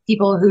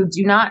people who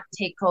do not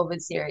take COVID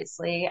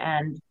seriously,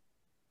 and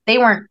they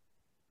weren't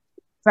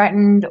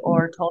threatened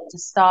or told to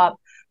stop.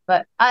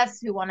 But us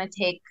who want to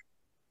take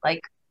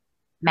like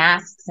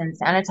masks and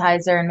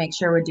sanitizer and make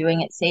sure we're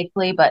doing it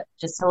safely, but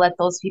just to let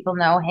those people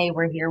know, hey,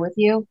 we're here with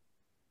you,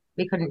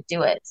 we couldn't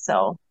do it.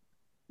 So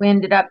we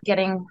ended up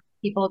getting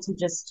people to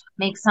just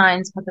make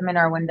signs, put them in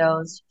our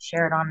windows,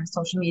 share it on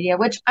social media,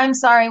 which I'm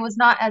sorry was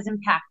not as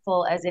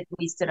impactful as if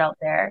we stood out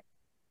there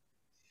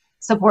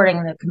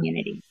supporting the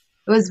community.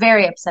 It was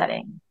very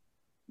upsetting.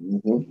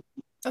 Mm-hmm.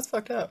 That's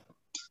fucked up.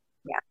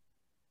 Yeah.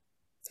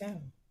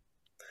 Damn.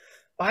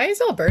 Why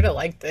is Alberta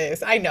like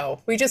this? I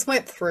know we just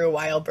went through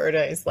why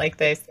Alberta is like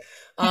this,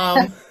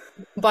 but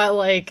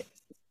like,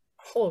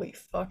 holy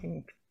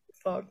fucking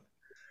fuck.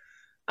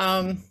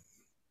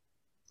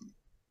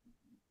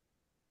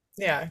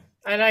 Yeah,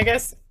 and I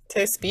guess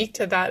to speak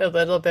to that a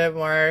little bit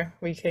more,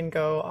 we can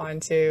go on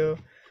to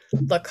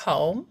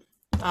Lacombe.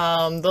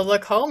 The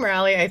Lacombe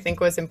rally, I think,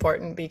 was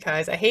important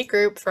because a hate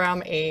group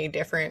from a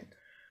different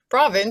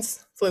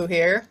province flew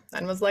here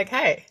and was like,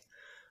 hey,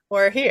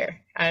 we're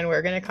here and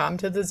we're going to come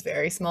to this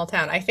very small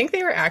town. I think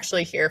they were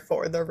actually here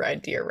for the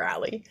Red Deer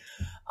rally,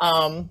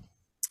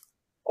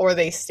 or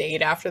they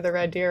stayed after the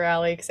Red Deer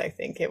rally, because I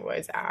think it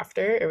was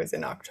after. It was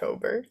in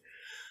October.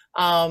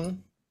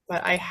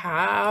 But I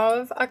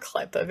have a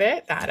clip of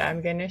it that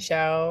I'm going to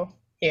show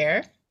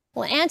here.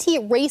 Well, an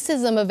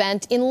anti-racism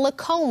event in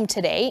Lacombe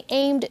today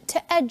aimed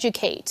to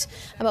educate.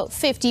 About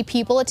 50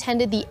 people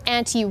attended the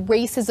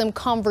anti-racism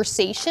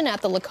conversation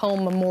at the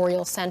Lacombe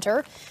Memorial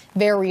Centre.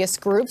 Various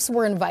groups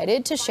were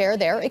invited to share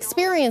their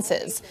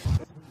experiences.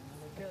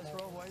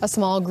 A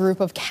small group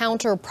of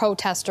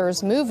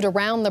counter-protesters moved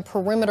around the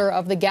perimeter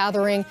of the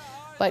gathering,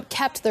 but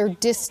kept their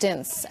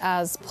distance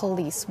as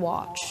police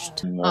watched.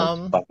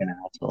 Fucking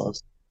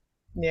assholes.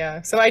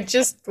 Yeah, so I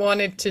just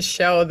wanted to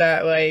show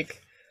that,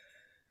 like,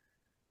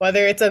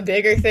 whether it's a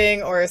bigger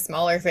thing or a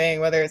smaller thing,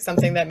 whether it's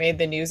something that made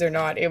the news or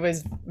not, it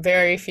was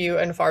very few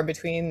and far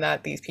between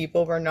that these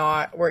people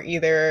were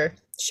either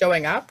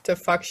showing up to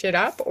fuck shit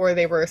up or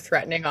they were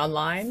threatening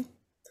online.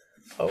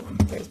 Oh,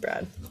 there's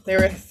Brad. They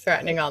were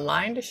threatening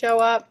online to show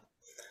up.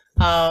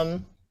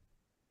 And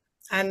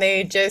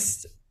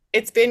it's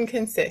been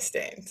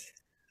consistent.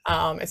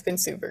 It's been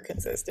super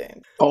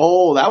consistent.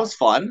 Oh, that was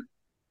fun.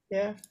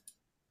 Yeah.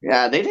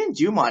 Yeah, they didn't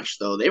do much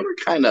though. They were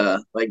kind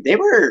of like, they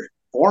were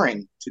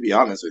boring, to be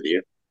honest with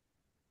you.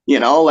 You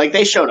know, like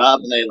they showed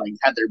up and they like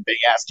had their big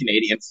ass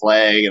Canadian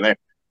flag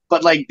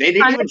but like they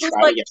didn't even just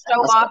try like to get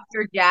show past off us.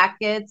 their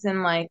jackets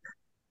and like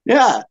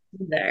Yeah.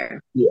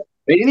 there. Yeah.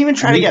 They didn't even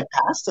try to get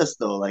past us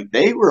though. Like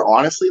they were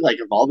honestly, like,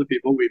 of all the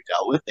people we've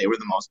dealt with, they were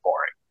the most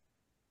boring.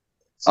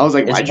 I was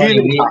like, It's why'd you funny,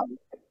 even come?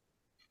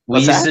 We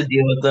What's used that? to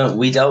deal with them.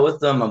 We dealt with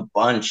them a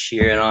bunch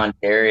here in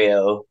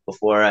Ontario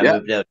before I Yeah.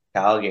 moved out to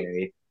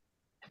Calgary.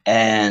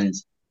 And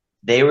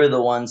they were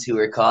the ones who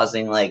were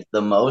causing like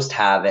the most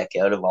havoc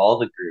out of all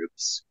the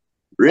groups.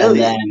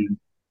 Really? And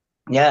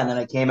then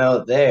I came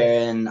out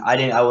there and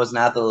I wasn't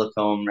at the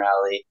Lacombe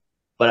rally,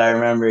 but I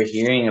remember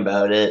hearing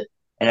about it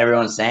and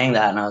everyone saying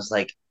that and I was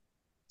like,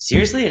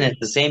 seriously? And it's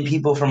the same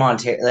people from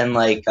Ontario. And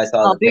like I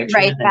saw I'll the be pictures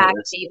right and back, it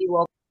was baby.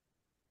 Will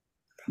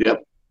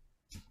Yep.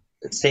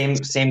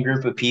 same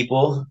group of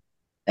people.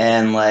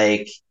 And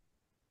like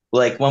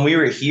when we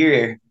were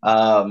here,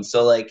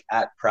 so like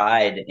at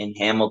Pride in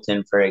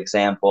Hamilton, for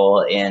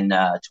example, in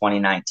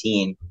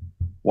 2019,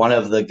 one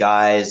of the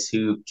guys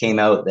who came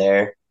out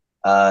there,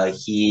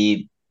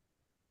 he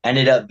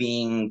ended up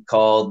being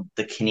called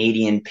the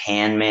Canadian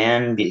Pan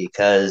Man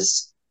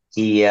because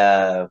he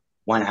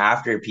went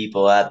after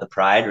people at the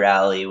Pride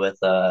rally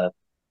with a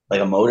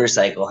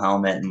motorcycle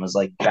helmet and was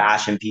like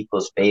bashing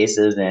people's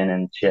faces in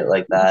and shit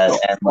like that.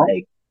 And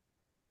like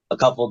a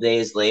couple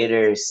days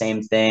later,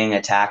 same thing,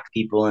 attacked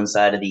people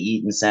inside of the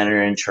Eaton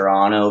Centre in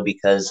Toronto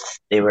because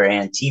they were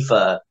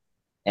Antifa.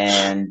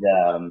 And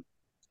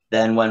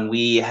then when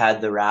we had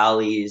the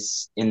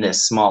rallies in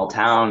this small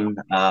town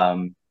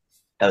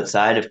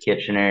outside of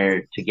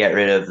Kitchener to get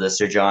rid of the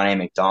Sir John A.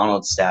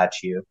 Macdonald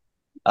statue,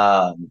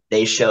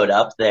 they showed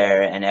up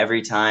there, and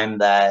every time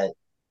that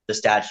the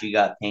statue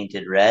got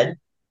painted red,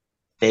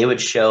 they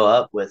would show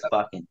up with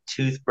fucking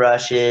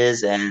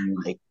toothbrushes and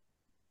like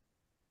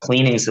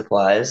cleaning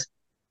supplies,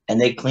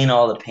 and they clean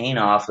all the paint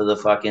off of the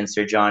fucking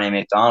Sir John A.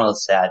 Macdonald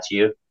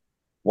statue.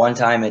 One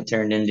time it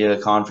turned into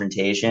a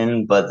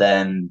confrontation, but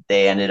then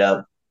they ended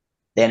up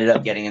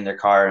getting in their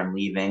car and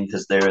leaving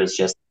because there was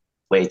just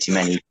way too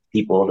many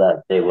people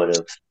that it wouldn't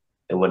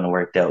have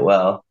worked out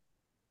well.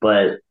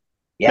 But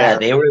yeah,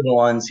 they were the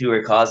ones who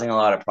were causing a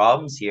lot of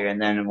problems here.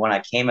 And then when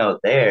I came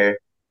out there,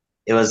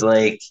 it was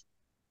like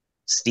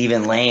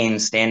Stephen Lane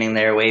standing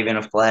there waving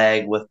a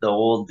flag with the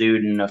old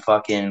dude in a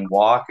fucking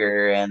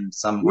walker and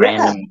some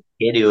random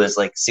kid who was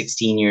like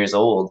 16 years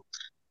old.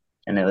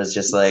 And it was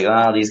just like,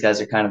 oh, these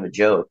guys are kind of a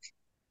joke.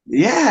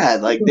 Yeah,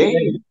 like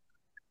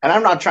and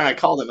I'm not trying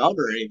to call them out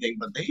or anything,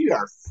 but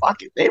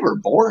they were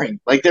boring.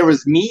 Like there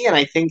was me and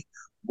I think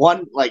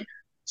one like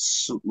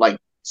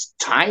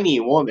tiny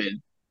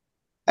woman,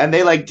 and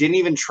they like didn't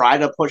even try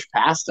to push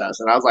past us.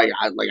 And I was like,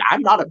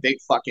 I'm not a big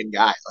fucking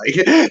guy. Like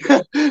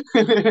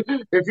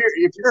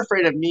if you're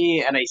afraid of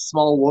me and a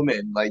small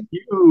woman, like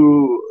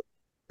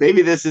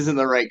maybe this isn't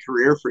the right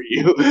career for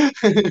you.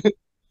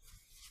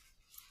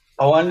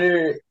 I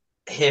wonder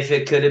if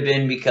it could have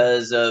been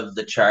because of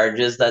the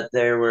charges that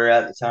there were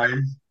at the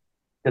time.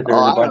 Because there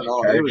was a bunch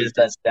of charges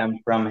that stemmed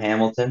from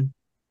Hamilton.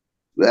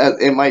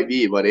 It might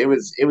be, but it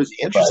was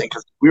interesting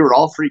because we were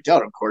all freaked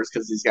out, of course,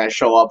 because these guys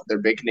show up with their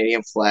big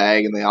Canadian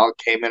flag and they all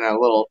came in a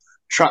little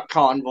truck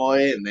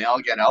convoy and they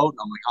all get out. And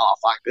I'm like, oh,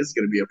 fuck, this is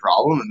going to be a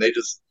problem. And they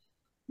just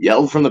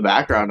yelled from the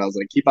background. I was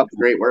like, keep up the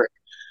great work.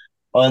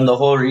 Well, and the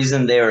whole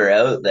reason they were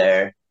out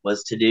there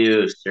was to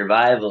do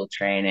survival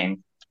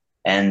training.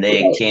 And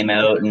they came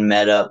out and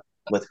met up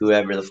with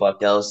whoever the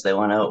fuck else they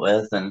went out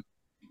with and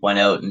went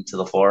out into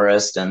the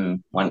forest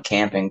and went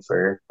camping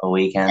for a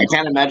weekend. I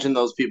can't imagine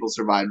those people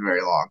survived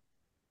very long.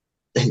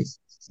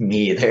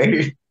 Me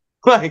either.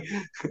 Like,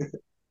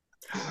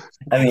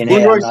 I mean,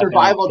 we were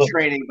survival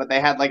training, but they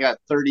had like a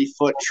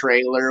 30-foot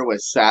trailer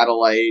with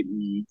satellite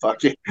and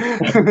fucking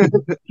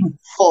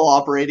full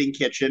operating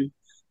kitchen.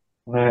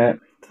 What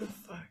the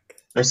fuck?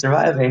 They're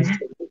surviving.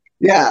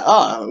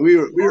 Yeah, we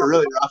were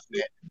really rough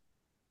in it.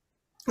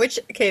 Which,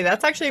 okay,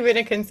 that's actually been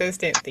a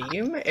consistent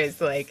theme, is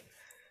like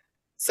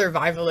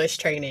survivalist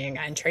training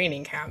and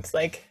training camps.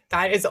 Like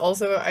that is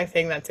also a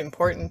thing that's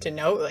important to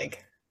note.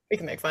 Like we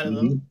can make fun of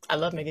them. I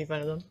love making fun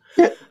of them.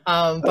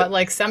 But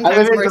like sometimes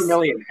I live in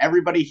Vermilion.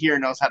 Everybody here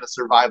knows how to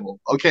survival.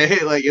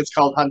 Okay, like it's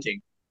called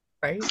hunting,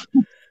 right?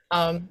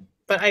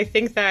 But I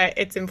think that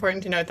it's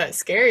important to note that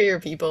scarier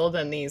people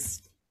than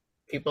these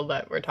people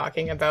that we're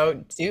talking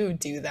about do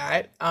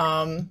that.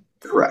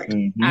 Correct.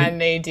 And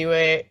they do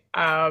it.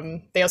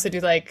 They also do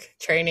like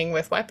training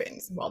with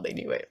weapons while they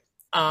do it.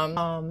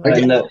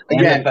 The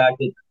fact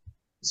that,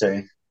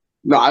 sorry.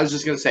 No, I was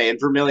just gonna say in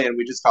Vermilion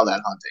we just call that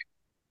hunting.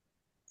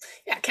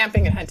 Yeah,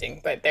 camping and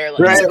hunting, but they're like,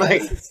 right,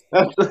 like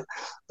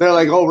they're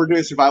like, oh, we're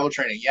doing survival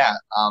training. Yeah,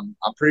 I'm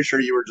pretty sure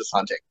you were just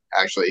hunting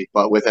actually,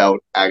 but without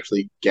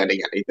actually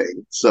getting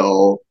anything.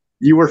 So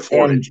you were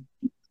foraging.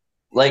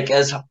 Like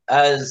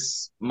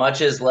as much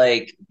as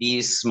like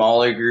these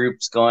smaller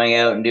groups going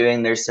out and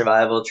doing their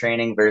survival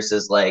training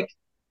versus like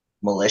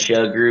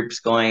militia groups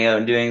going out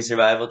and doing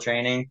survival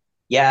training,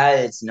 yeah,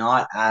 it's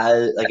not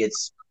as like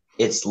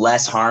it's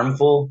less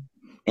harmful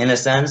in a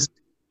sense,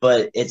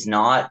 but it's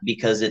not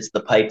because it's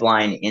the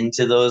pipeline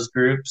into those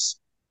groups,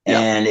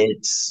 and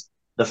it's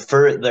the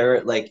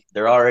further like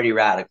they're already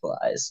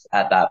radicalized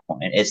at that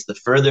point. It's the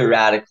further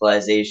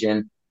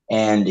radicalization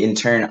and in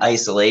turn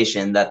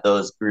isolation that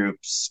those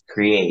groups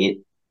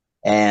create.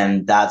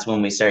 And that's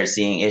when we start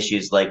seeing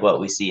issues like what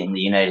we see in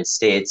the United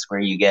States, where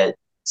you get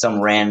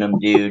some random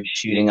dude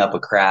shooting up a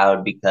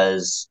crowd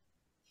because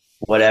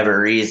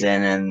whatever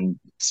reason, and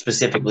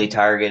specifically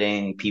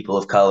targeting people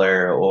of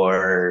color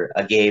or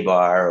a gay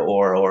bar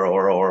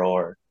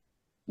or.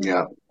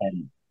 Yeah.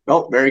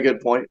 Very good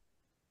point.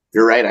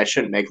 You're right. I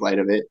shouldn't make light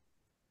of it.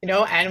 You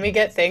know, and we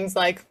get things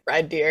like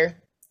Red Deer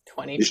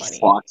 2020.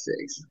 Fuck's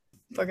sakes.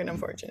 Fucking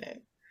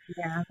unfortunate.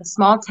 Yeah, the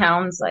small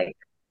towns, like,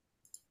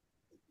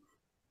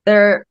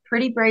 they're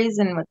pretty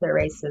brazen with their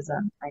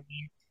racism. I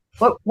mean,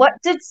 what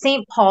did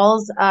St.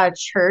 Paul's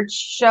church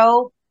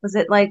show? Was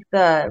it like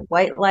the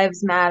White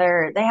Lives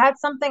Matter? They had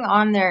something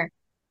on their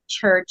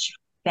church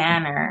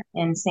banner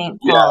in St.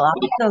 Paul.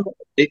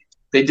 Yeah,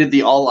 they did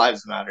the All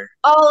Lives Matter.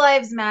 All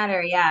Lives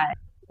Matter, yeah.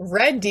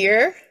 Red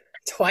Deer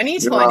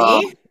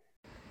 2020.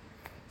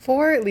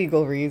 For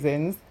legal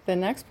reasons, the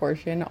next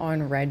portion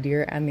on Red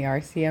Deer and the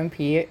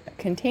RCMP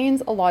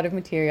contains a lot of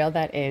material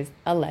that is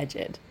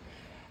alleged.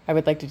 I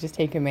would like to just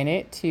take a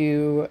minute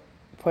to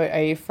put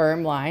a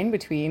firm line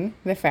between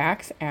the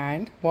facts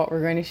and what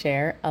we're going to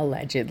share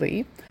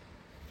allegedly,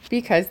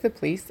 because the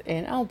police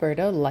in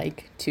Alberta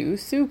like to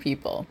sue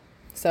people.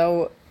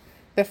 So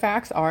the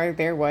facts are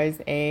there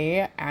was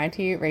a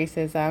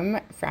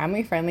anti-racism,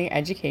 family-friendly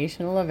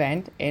educational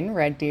event in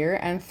Red Deer,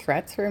 and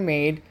threats were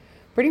made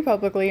pretty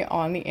publicly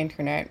on the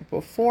internet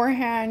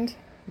beforehand.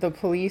 The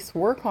police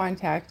were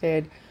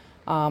contacted,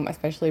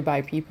 especially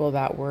by people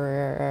that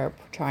were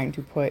trying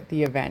to put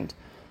the event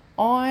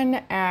on,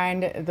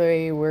 and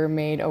they were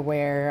made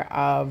aware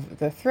of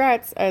the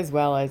threats as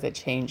well as a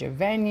change of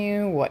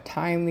venue, what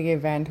time the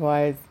event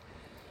was,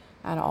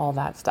 and all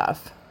that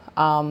stuff.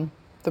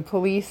 The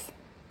police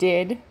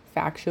did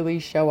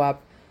factually show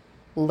up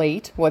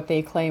late, what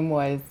they claim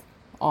was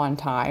on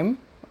time.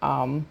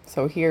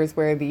 So here's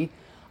where the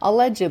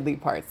allegedly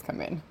parts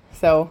come in.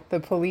 So the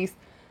police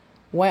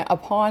went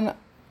upon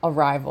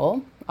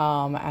arrival,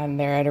 and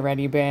there had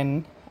already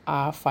been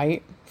a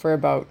fight for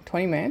about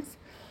 20 minutes.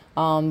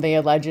 They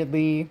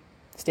allegedly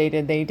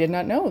stated they did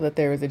not know that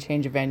there was a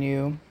change of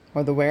venue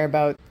or the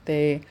whereabouts.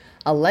 They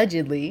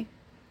allegedly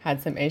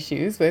had some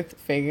issues with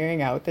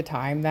figuring out the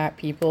time that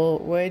people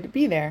would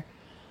be there.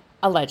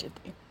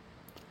 Allegedly.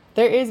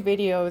 There is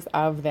videos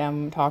of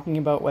them talking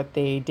about what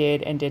they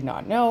did and did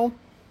not know.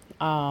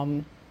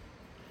 And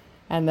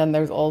then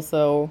there's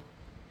also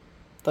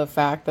the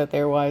fact that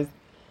there was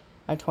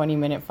a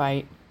 20-minute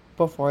fight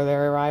before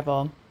their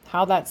arrival.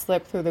 How that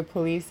slipped through the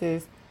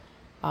police's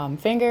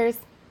fingers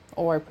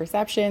or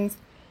perceptions,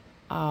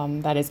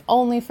 that is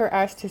only for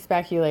us to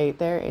speculate.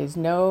 There is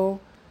no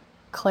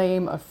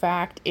claim of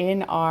fact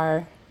in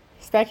our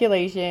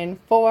speculation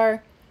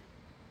for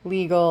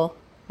legal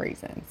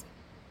reasons.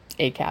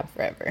 ACAB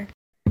forever.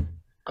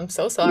 I'm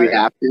so sorry. Do we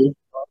have to?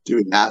 Do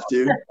we have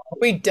to?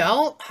 We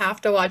don't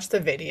have to watch the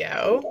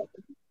video,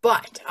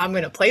 but I'm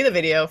going to play the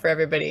video for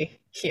everybody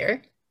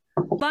here.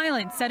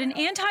 Violence at an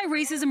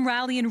anti-racism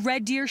rally in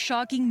Red Deer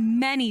shocking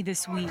many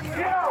this week.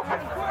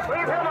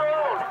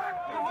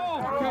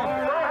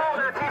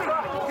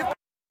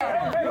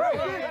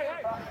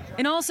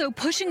 And also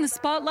pushing the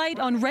spotlight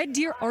on Red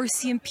Deer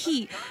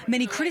RCMP,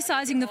 many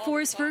criticizing the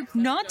forest for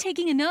not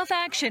taking enough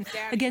action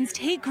against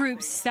hate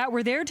groups that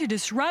were there to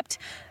disrupt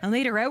and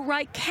later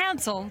outright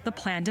cancel the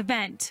planned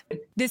event.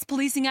 This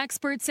policing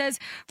expert says,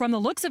 from the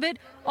looks of it,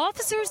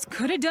 officers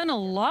could have done a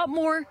lot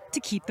more to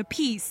keep the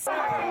peace.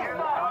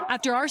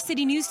 After our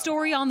City News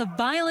story on the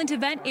violent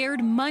event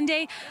aired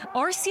Monday,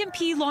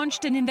 RCMP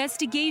launched an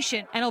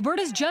investigation, and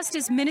Alberta's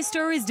Justice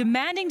Minister is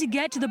demanding to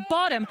get to the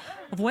bottom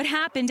of what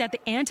happened at the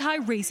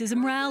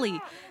anti-racism rally.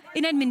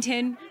 In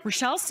Edmonton,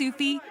 Rochelle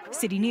Sufi,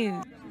 City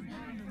News.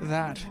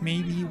 That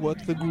may be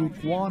what the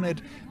group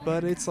wanted,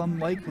 but it's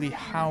unlikely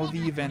how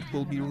the event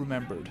will be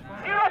remembered.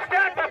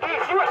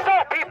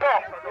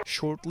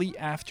 Shortly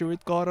after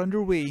it got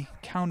underway,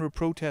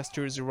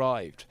 counter-protesters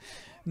arrived.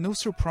 No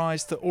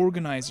surprise to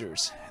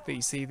organizers.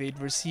 They say they'd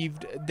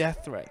received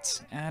death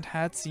threats and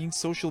had seen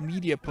social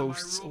media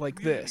posts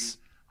like this.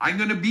 I'm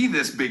gonna be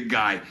this big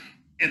guy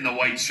in the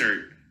white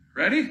shirt.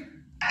 Ready?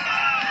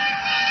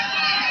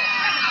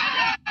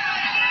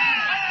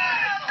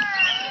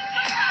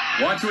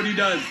 Watch what he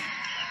does.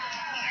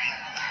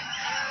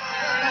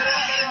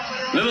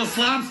 Little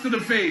slaps to the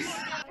face.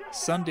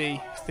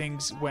 Sunday,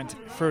 things went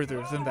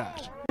further than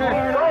that.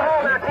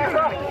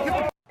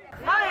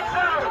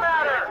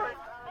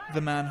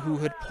 The man who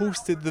had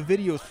posted the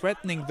video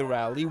threatening the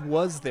rally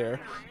was there,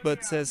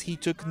 but says he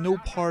took no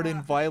part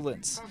in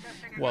violence.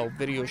 While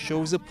video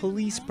shows a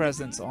police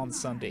presence on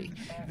Sunday,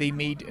 they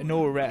made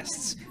no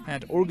arrests,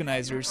 and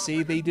organizers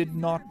say they did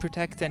not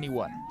protect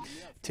anyone.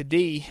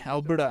 Today,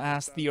 Alberta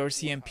asked the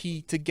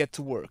RCMP to get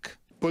to work.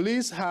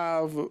 Police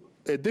have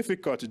a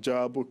difficult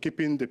job of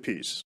keeping the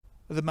peace.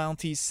 The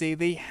Mounties say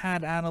they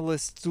had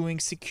analysts doing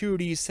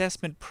security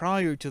assessment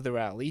prior to the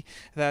rally,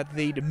 that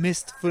they'd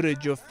missed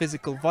footage of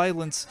physical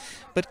violence,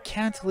 but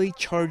can't lay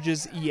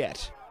charges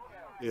yet.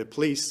 The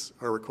police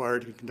are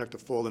required to conduct a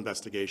full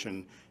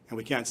investigation, and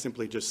we can't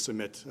simply just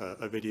submit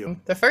a video.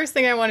 The first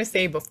thing I want to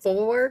say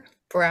before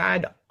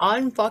Brad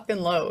unfucking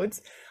loads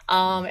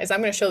is I'm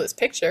going to show this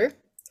picture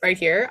right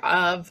here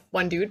of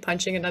one dude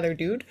punching another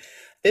dude.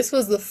 This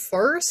was the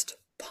first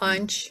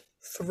punch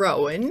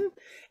thrown.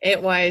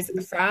 It was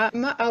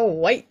from a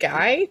white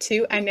guy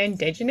to an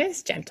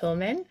Indigenous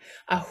gentleman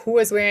who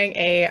was wearing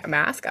a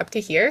mask up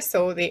to here.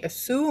 So they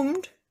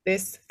assumed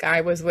this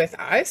guy was with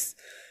us.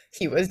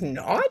 He was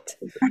not.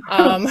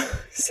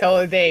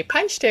 So they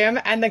punched him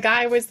and the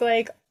guy was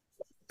like,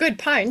 good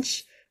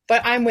punch,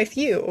 but I'm with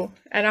you.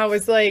 And I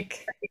was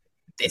like,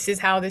 this is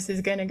how this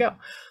is going to go.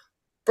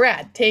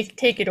 Brad,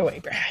 take it away,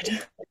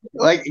 Brad.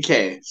 Like,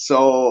 okay,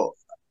 so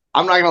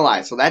I'm not going to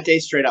lie. So that day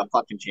straight up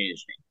fucking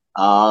changed me.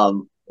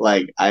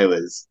 Like, I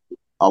was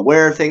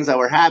aware of things that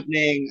were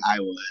happening. I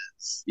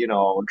was,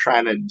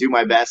 trying to do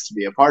my best to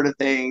be a part of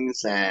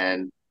things.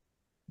 And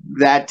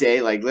that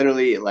day, like,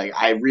 literally, like,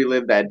 I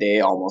relived that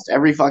day almost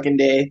every fucking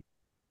day.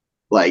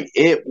 Like,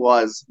 it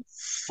was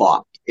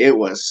fucked. It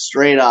was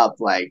straight up,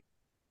 like,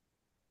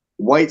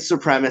 white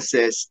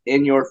supremacists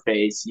in your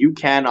face. You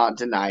cannot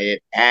deny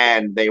it.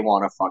 And they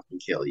want to fucking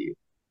kill you.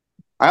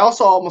 I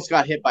also almost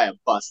got hit by a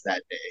bus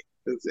that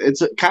day.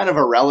 It's kind of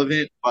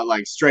irrelevant, but,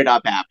 like, straight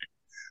up happened.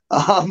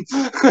 I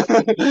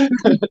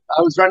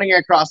was running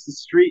across the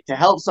street to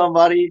help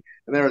somebody,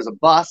 and there was a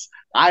bus.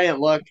 I didn't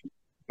look.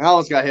 I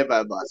almost got hit by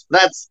a bus.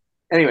 But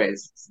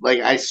anyways, like,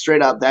 I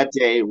straight up, that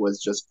day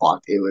was just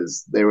fucked.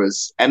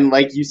 And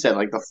like you said,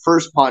 like, the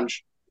first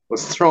punch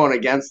was thrown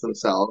against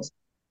themselves.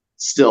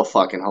 Still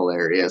fucking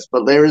hilarious.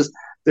 But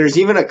there's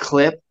even a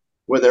clip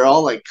where they're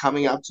all, like,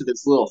 coming up to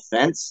this little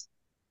fence,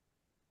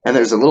 and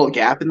there's a little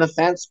gap in the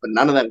fence, but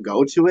none of them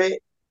go to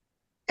it.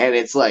 And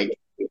it's like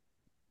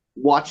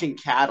watching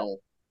cattle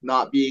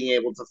not being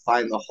able to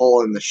find the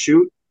hole in the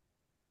chute.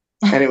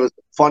 And it was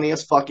the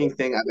funniest fucking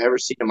thing I've ever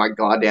seen in my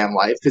goddamn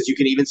life, because you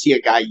can even see a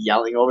guy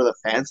yelling over the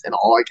fence, and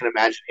all I can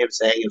imagine him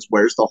saying is,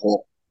 where's the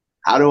hole?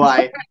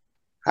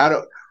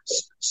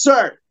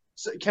 Sir,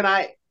 can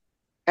I?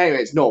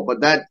 Anyways, no,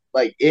 but that,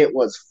 like, it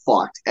was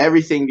fucked.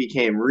 Everything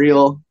became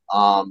real.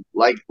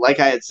 Like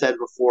I had said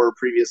before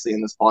previously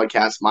in this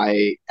podcast,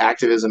 my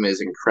activism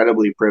is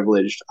incredibly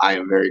privileged. I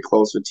am very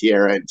close with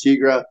Tierra and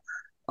Tigra.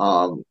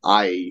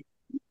 I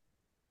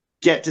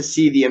get to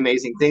see the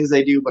amazing things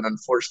they do, but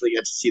unfortunately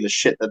get to see the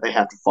shit that they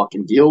have to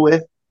fucking deal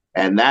with.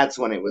 And that's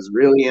when it was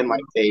really in my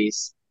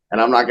face. And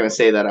I'm not going to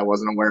say that I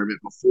wasn't aware of it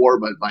before,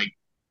 but like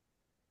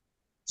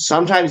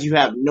sometimes you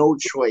have no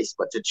choice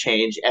but to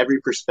change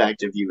every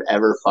perspective you've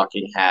ever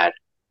fucking had,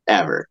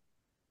 ever.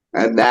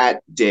 And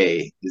that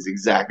day is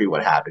exactly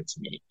what happened to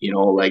me. You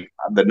know, like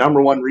the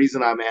number one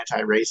reason I'm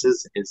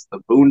anti-racist is the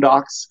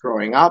Boondocks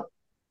growing up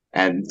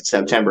and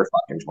September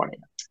fucking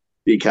 20th,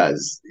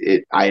 because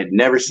I had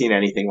never seen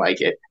anything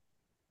like it.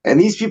 And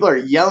these people are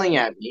yelling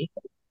at me.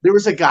 There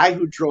was a guy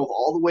who drove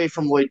all the way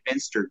from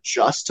Lloydminster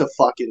just to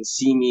fucking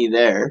see me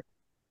there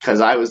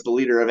because I was the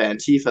leader of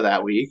Antifa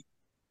that week.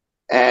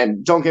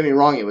 And don't get me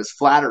wrong, it was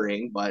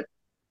flattering, but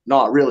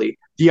not really.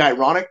 The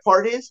ironic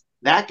part is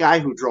that guy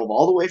who drove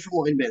all the way from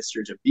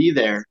Lloydminster to be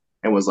there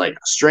and was like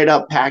a straight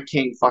up Pat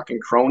King fucking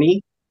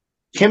crony,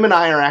 him and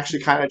I are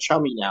actually kind of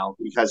chummy now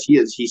because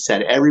he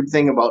said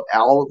everything about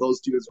all of those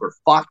dudes were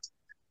fucked.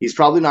 He's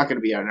probably not going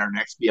to be at our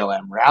next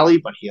BLM rally,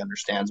 but he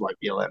understands why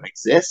BLM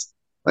exists.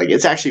 Like,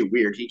 it's actually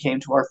weird. He came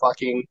to our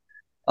fucking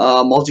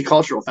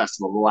multicultural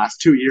festival the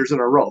last 2 years in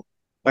a row.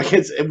 Like,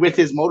 it's with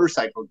his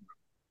motorcycle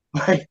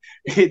group. Like,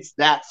 it's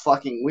that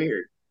fucking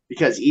weird.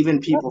 Because even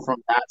people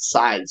from that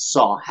side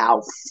saw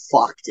how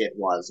fucked it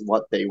was,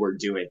 what they were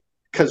doing.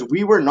 Because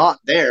we were not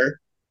there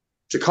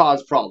to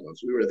cause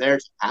problems. We were there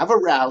to have a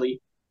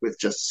rally with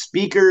just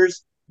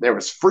speakers. There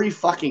was free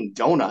fucking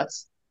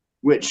donuts,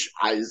 which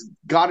has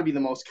got to be the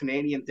most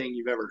Canadian thing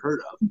you've ever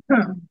heard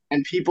of.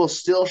 And people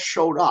still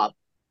showed up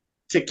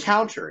to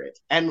counter it,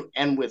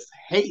 and with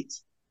hate,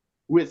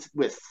 with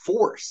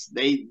force.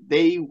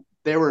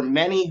 There were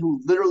many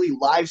who literally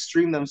live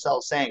streamed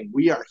themselves saying,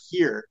 "We are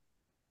here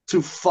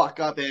to fuck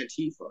up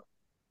Antifa."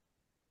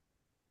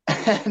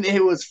 And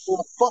it was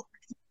fucked.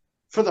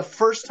 For the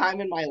first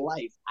time in my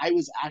life, I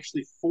was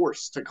actually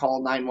forced to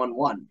call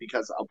 911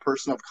 because a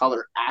person of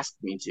color asked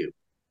me to.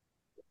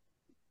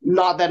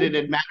 Not that it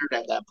had mattered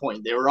at that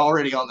point. They were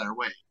already on their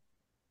way.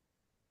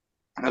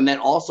 And then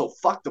also,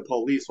 fuck the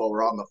police while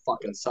we're on the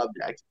fucking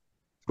subject,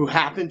 who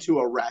happened to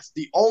arrest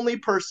the only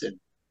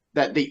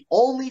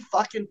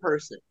fucking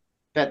person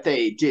that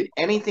they did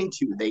anything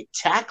to. They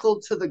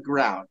tackled to the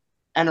ground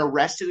and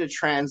arrested a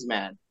trans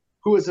man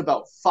who was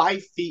about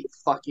 5 feet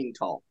fucking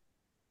tall.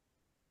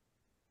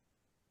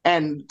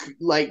 And,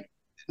 like,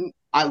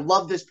 I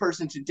love this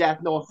person to death,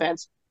 no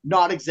offense,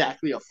 not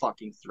exactly a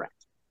fucking threat.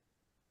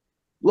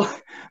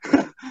 Look,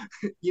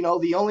 you know,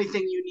 the only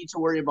thing you need to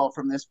worry about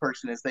from this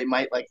person is they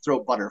might, like,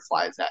 throw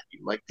butterflies at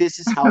you. Like, this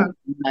is how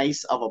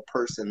nice of a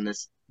person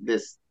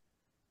this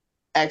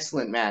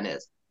excellent man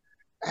is.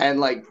 And,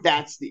 like,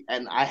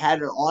 and I had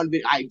it on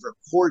video. I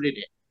recorded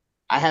it.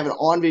 I have it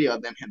on video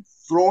of him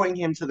throwing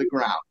him to the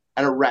ground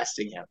and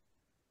arresting him.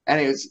 And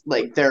it was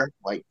like,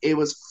 it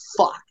was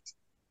fucked.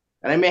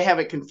 And I may have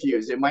it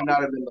confused. It might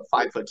not have been the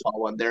 5 foot tall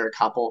one. There are a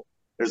couple.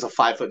 There's a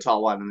 5 foot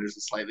tall one and there's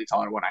a slightly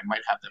taller one. I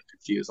might have them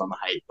confused on the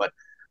height, but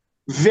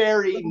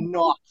very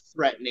not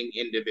threatening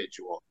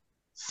individual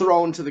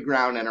thrown to the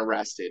ground and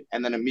arrested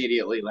and then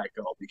immediately let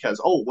go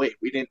because, oh wait,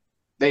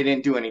 they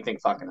didn't do anything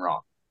fucking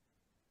wrong.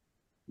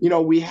 You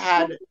know, we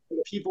had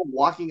people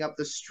walking up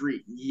the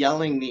street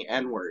yelling the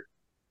N-word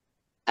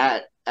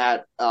at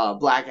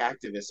black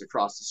activists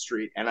across the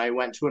street. And I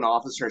went to an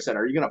officer and said,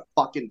 "Are you going to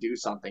fucking do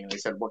something?" And they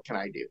said, "What can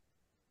I do?"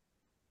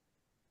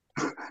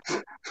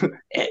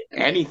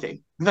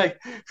 Anything. Like,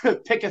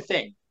 pick a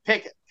thing.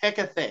 Pick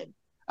a thing.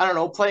 I don't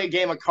know, play a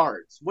game of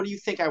cards. What do you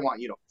think I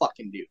want you to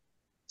fucking do?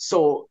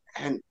 So,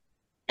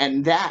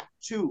 and that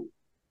too,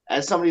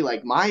 as somebody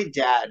like my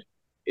dad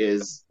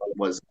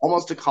was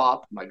almost a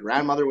cop, my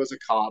grandmother was a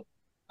cop.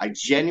 I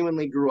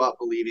genuinely grew up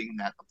believing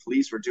that the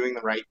police were doing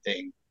the right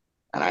thing.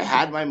 And I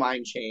had my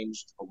mind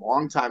changed a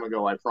long time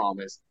ago, I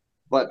promise.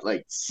 But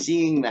like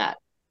seeing that,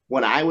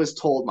 when I was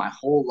told my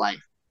whole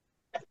life,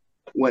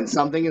 when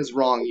something is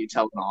wrong, you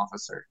tell an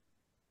officer.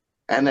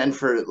 And then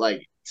for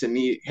like, to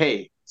me,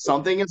 hey,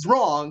 something is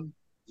wrong,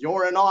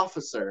 you're an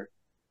officer,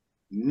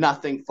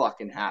 nothing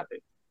fucking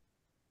happened.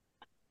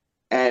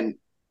 And,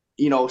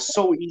 you know,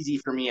 so easy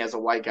for me as a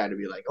white guy to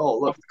be like, oh,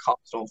 look, the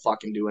cops don't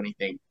fucking do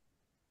anything.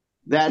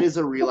 That is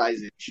a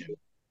realization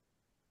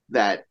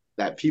that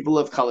people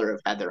of color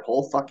have had their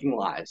whole fucking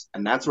lives.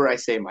 And that's where I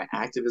say my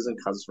activism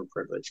comes from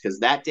privilege, because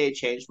that day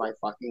changed my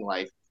fucking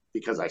life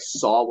because I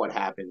saw what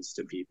happens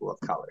to people of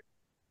color.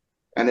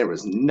 And there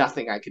was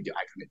nothing I could do.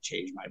 I couldn't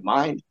change my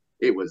mind.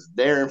 It was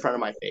there in front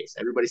of my face.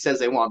 Everybody says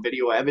they want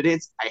video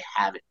evidence. I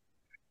have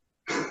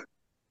it.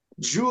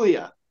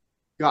 Julia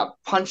got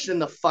punched in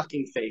the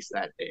fucking face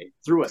that day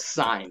through a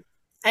sign.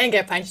 I didn't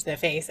get punched in the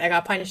face. I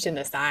got punched in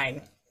the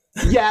sign.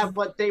 Yeah,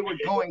 but they were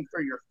going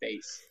for your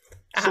face.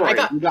 Sorry,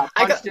 you got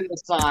punched in the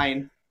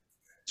sign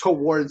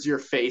towards your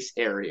face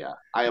area.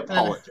 I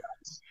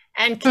apologize.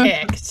 And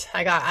kicked.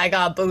 I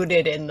got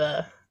booted in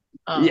the.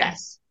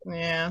 Yes.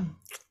 Yeah.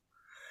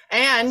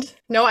 And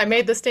no, I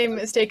made the same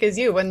mistake as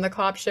you. When the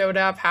cop showed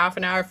up half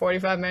an hour,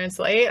 45 minutes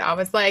late, I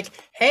was like,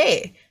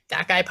 hey,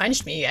 that guy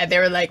punched me. And they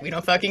were like, we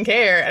don't fucking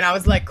care. And I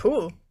was like,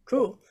 cool.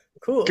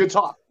 Good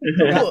talk.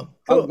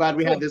 I'm glad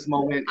we had this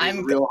moment.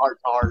 I'm real heart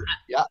to heart.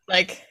 Yeah.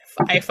 Like,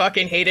 I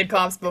fucking hated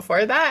cops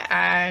before that.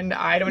 And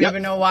I don't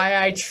even know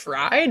why I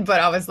tried, but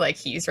I was like,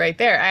 he's right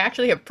there. I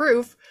actually have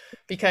proof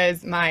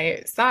because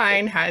my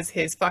sign has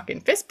his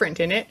fucking fist print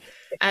in it.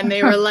 And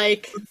they were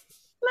like,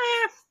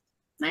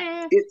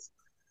 nah.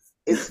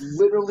 It's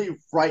literally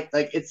right.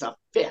 Like, it's a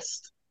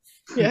fist.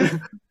 Yeah.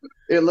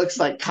 It looks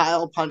like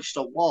Kyle punched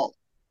a wall.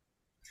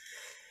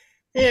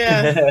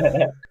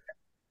 Yeah.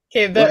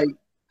 Okay,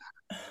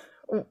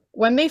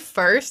 when they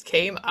first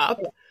came up,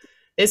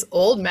 this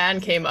old man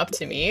came up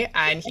to me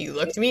and he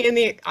looked me in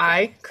the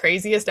eye,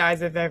 craziest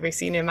eyes I've ever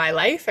seen in my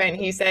life, and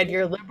he said,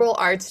 your liberal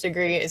arts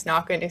degree is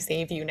not going to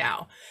save you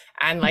now.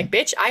 And like,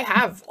 bitch, I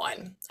have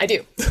one. I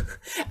do.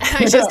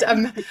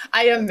 And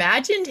I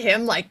imagined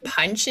him like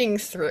punching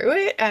through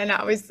it, and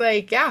I was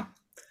like, yeah,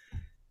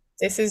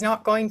 this is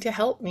not going to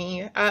help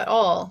me at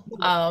all.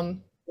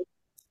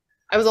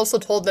 I was also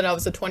told that I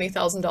was a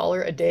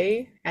 $20,000 a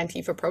day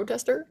Antifa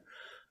protester.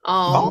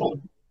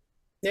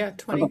 Yeah,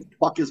 20. Where the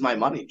fuck is my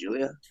money,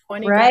 Julia?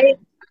 20 Right?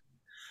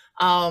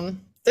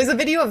 There's a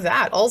video of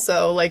that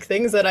also, like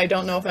things that I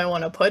don't know if I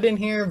want to put in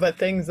here, but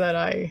things that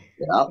I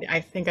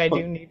think I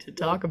do need to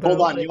talk about.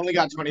 Hold on, you only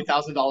got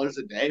 $20,000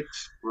 a day,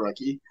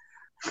 rookie.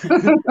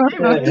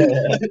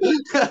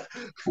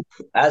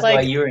 That's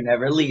why you were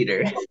never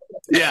leader.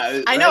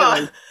 Yeah, I know.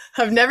 Right?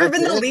 I've never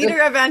been the leader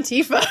of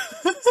Antifa.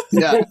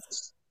 Yeah,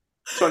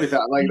 20,000.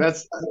 Like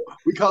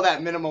we call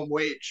that minimum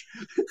wage.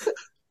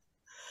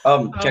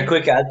 Can I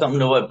quick add something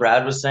to what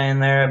Brad was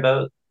saying there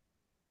about?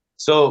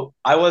 So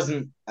I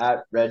wasn't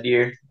at Red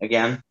Deer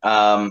again.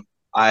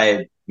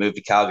 I moved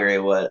to Calgary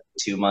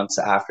 2 months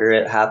after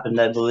it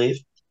happened, I believe.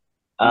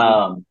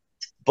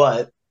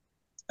 But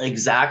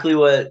exactly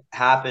what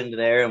happened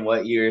there and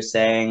what you were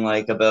saying,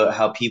 like about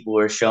how people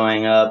were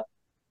showing up,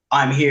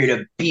 I'm here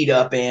to beat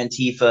up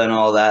Antifa and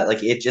all that.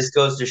 Like, it just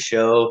goes to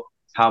show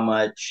how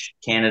much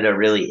Canada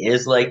really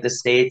is like the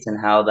States, and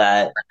how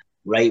that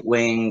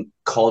right-wing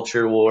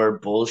culture war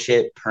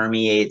bullshit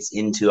permeates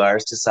into our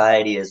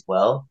society as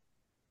well,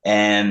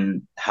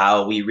 and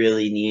how we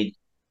really need,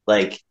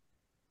 like,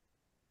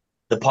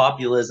 the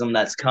populism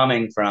that's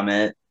coming from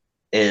it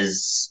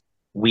is,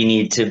 we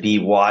need to be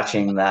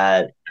watching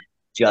that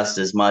just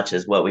as much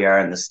as what we are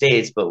in the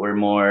States, but we're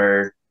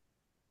more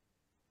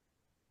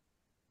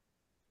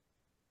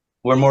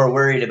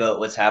worried about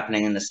what's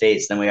happening in the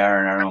States than we are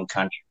in our own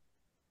country,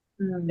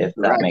 if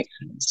that makes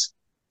sense.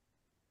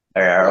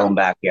 Or our own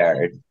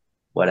backyard,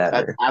 whatever.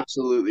 That's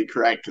absolutely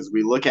correct, because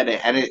we look at it,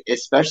 and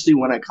especially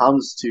when it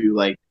comes to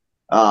like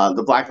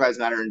the Black Lives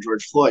Matter and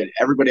George Floyd,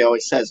 everybody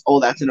always says, "Oh,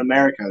 that's in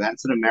America.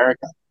 That's in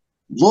America."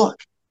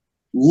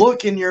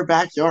 Look in your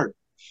backyard.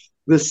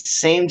 The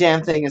same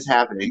damn thing is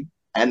happening,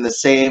 and the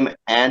same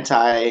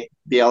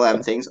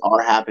anti-BLM things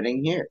are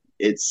happening here.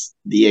 It's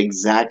the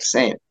exact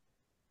same.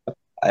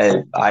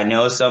 I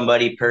know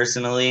somebody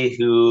personally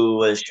who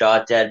was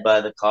shot dead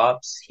by the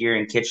cops here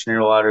in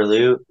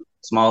Kitchener-Waterloo,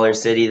 smaller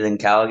city than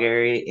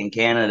Calgary in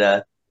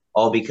Canada,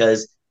 all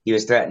because he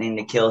was threatening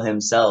to kill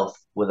himself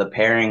with a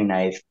paring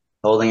knife,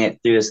 holding it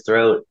through his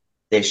throat.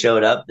 They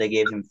showed up, they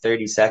gave him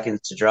 30 seconds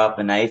to drop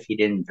the knife, he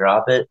didn't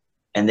drop it,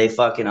 and they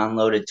fucking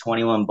unloaded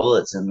 21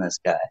 bullets in this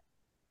guy.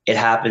 It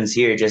happens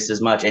here just as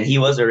much, and he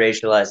was a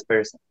racialized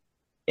person.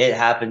 It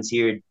happens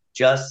here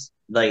just,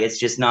 like, it's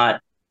just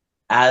not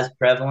as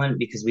prevalent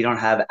because we don't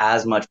have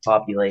as much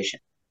population.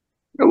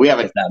 We have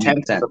a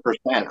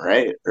 10%,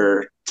 right?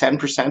 Or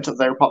 10% of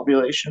their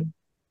population.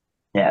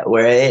 Yeah,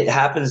 where it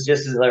happens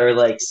just as they're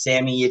like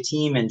Sammy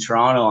Yatim in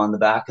Toronto on the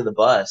back of the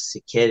bus,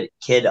 a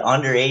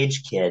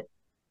underage kid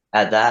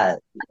at that,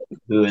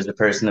 who is a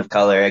person of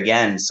color,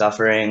 again,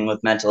 suffering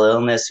with mental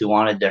illness, who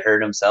wanted to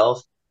hurt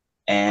himself.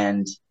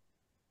 And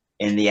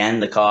in the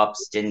end, the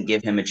cops didn't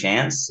give him a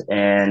chance,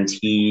 and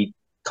he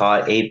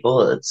caught 8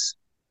 bullets.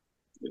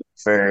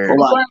 You're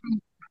more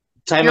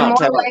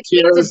likely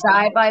to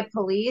die by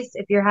police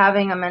if you're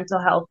having a mental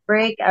health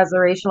break as a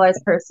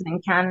racialized person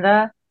in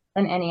Canada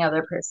than any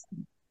other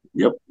person.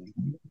 Yep.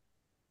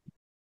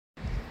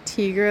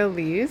 Tigra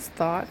Lee's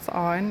thoughts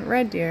on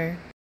Red Deer.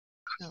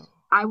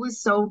 I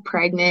was so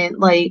pregnant,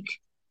 like,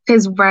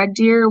 because Red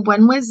Deer, what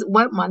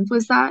month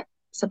was that?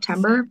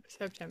 September?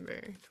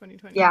 September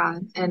 2020. Yeah,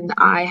 and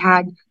I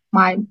had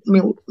my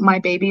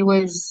baby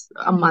was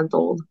a month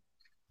old,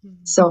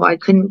 so I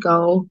couldn't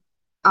go.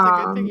 It's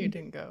a good thing you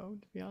didn't go,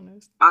 to be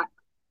honest.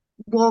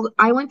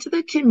 I went to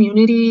the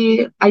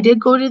community. I did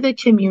go to the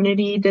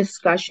community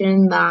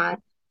discussion that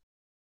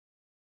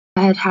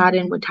I had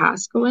in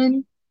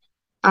Wetaskiwin,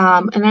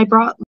 and I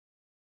brought,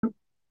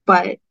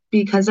 but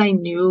because I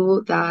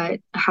knew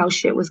that how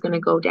shit was going to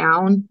go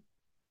down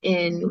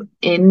in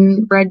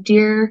Red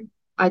Deer,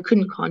 I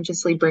couldn't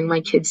consciously bring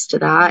my kids to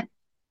that,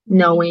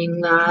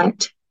 knowing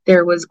that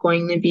there was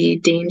going to be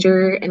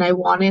danger, and I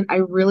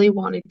really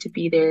wanted to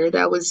be there.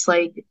 That was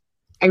like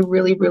I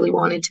really, really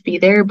wanted to be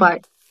there,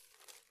 but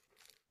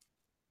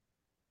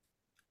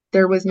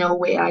there was no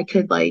way I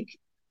could like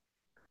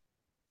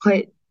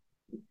put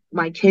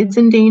my kids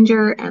in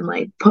danger and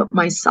like put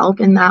myself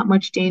in that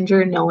much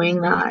danger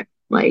knowing that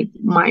like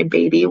my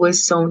baby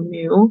was so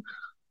new.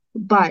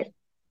 But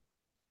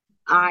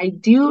I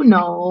do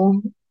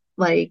know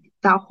like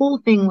that whole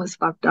thing was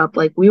fucked up.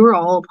 Like we were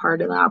all a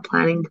part of that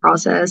planning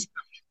process.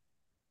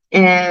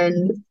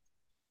 And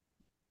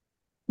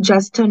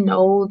just to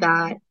know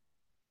that,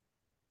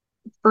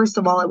 first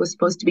of all, it was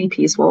supposed to be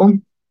peaceful.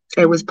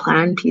 It was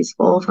planned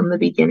peaceful from the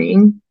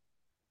beginning.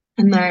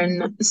 And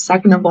then,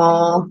 second of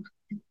all,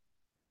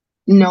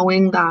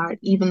 knowing that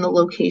even the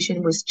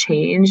location was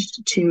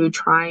changed to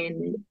try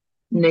and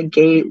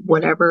negate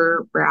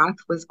whatever wrath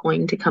was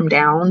going to come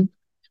down.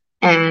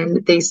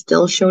 And they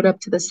still showed up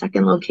to the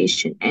second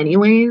location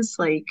anyways.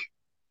 Like,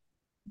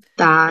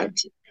 that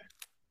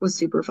was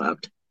super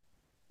fucked.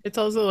 It's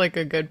also like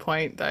a good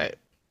point that,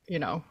 you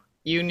know,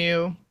 you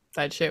knew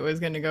that shit was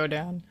going to go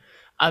down.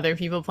 Other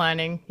people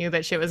planning knew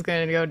that shit was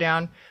going to go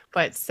down.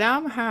 But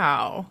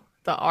somehow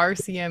the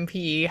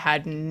RCMP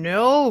had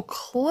no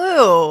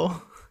clue.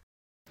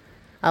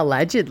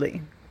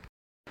 Allegedly.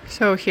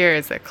 So here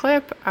is a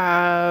clip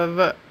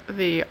of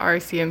the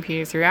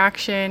RCMP's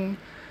reaction.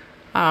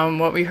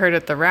 What we heard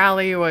at the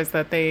rally was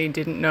that they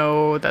didn't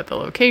know that the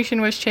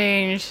location was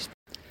changed.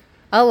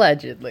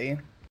 Allegedly.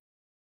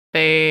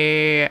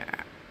 They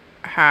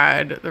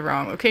had the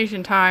wrong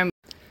location time.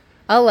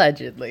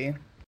 Allegedly.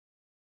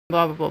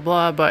 Blah, blah, blah,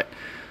 blah. But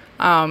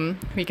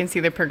we can see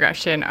the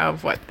progression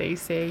of what they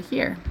say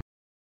here.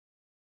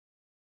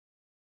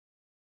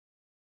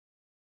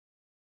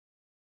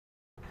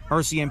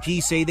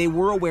 RCMP say they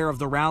were aware of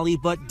the rally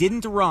but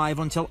didn't arrive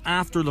until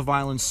after the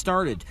violence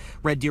started.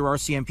 Red Deer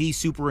RCMP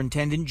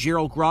Superintendent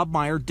Gerald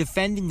Grobmeier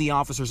defending the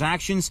officers'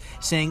 actions,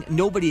 saying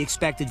nobody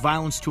expected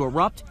violence to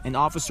erupt and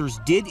officers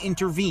did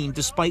intervene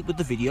despite what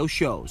the video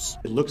shows.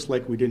 It looks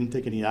like we didn't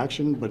take any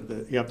action, but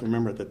you have to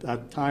remember that at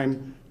that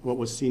time, what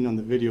was seen on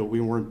the video, we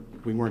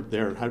weren't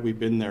there. Had we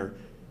been there,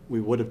 we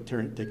would have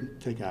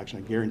taken action.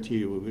 I guarantee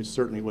you, we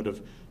certainly would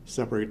have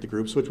separated the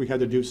groups, which we had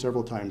to do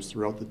several times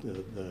throughout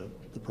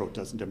the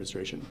protest and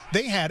demonstration.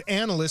 They had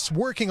analysts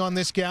working on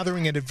this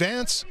gathering in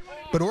advance,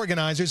 but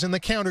organizers and the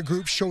counter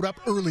group showed up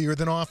earlier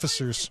than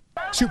officers.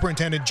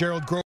 Superintendent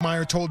Gerald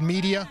Grobmeier told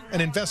media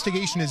an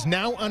investigation is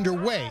now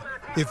underway.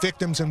 If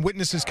victims and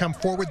witnesses come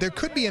forward, there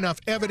could be enough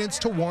evidence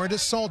to warrant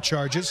assault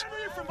charges.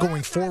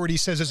 Going forward, he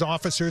says his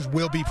officers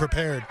will be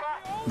prepared.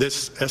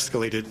 This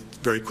escalated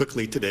very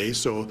quickly today,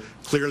 so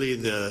clearly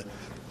the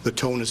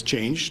tone has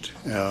changed.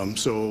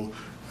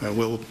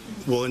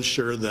 We'll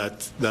ensure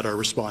that our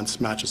response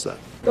matches that.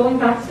 Going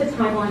back to the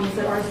timeline, you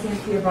said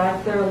RCMP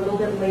arrived there a little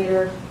bit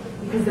later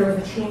because there was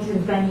a change in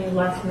venue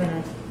last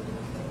minute.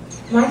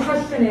 My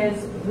question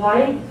is,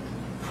 why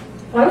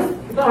was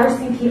the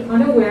RCMP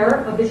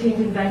unaware of the change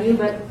in venue,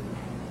 but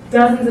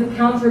dozens of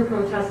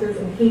counter-protesters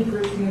and hate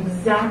groups knew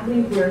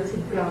exactly where to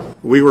go?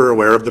 We were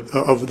aware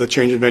of the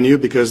change in venue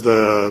because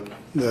the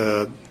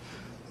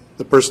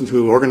person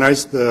who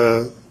organized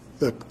the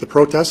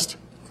protest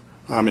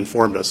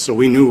informed us, so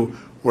we knew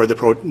where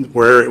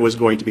it was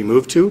going to be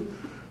moved to.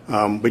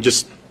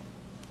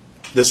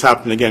 This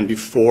happened again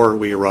before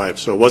we arrived,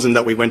 so it wasn't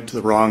that we went to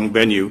the wrong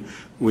venue.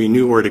 We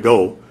knew where to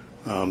go.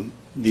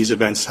 These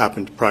events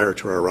happened prior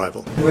to our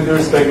arrival. With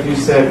respect, you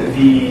said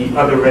the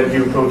other Red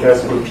Deer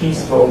protests were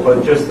peaceful,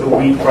 but just a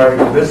week prior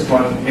to this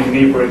one in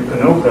neighboring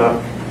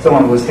Ponoka,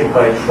 someone was hit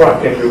by a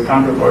truck, and your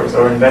counterparts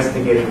are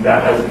investigating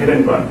that as a hit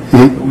and run.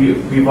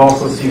 Mm-hmm. We've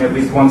also seen at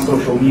least one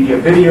social media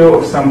video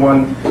of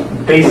someone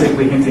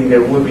basically hinting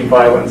there would be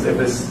violence if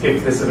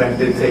this event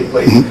did take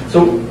place. Mm-hmm.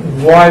 So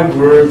why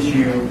weren't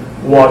you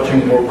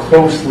watching more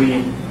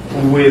closely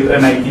with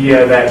an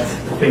idea that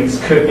things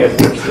could get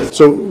worse?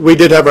 So we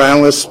did have our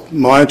analysts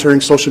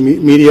monitoring social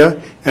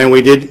media, and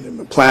we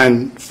did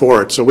plan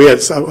for it. So we had,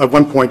 at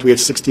one point, we had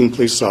 16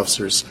 police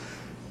officers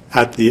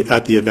at the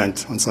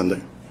event on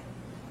Sunday.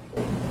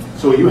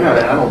 So you had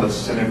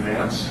analysts in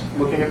advance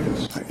looking at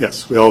this?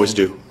 Yes, we always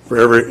do. For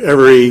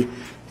every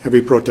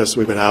protest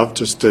we would have,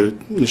 just to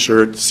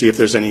ensure to see if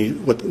there's any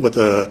what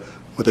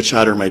the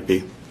chatter might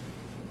be.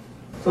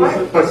 So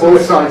but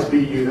both sides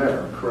beat you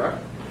there,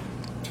 correct?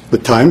 The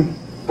time?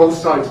 Both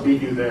sides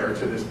beat you there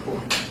to this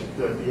point,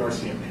 the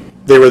RCMP.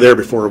 They were there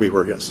before we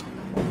were, yes.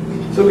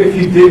 So if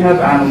you did have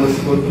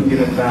analysts looking in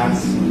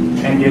advance,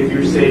 and yet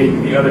you're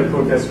saying the other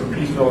protests were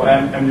peaceful,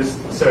 I'm just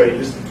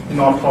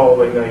not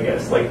following, I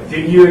guess. Like,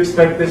 did you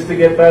expect this to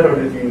get bad, or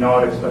did you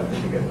not expect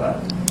it to get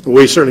bad?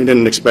 We certainly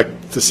didn't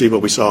expect to see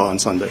what we saw on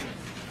Sunday.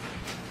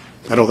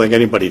 I don't think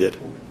anybody did.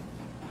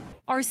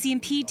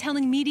 RCMP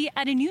telling media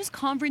at a news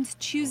conference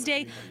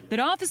Tuesday that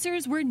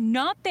officers were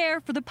not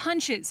there for the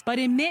punches, but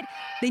admit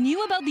they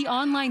knew about the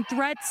online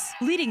threats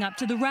leading up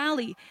to the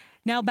rally.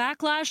 Now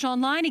backlash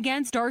online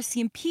against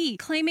RCMP,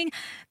 claiming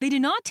they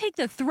did not take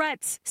the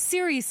threats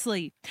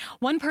seriously.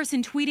 One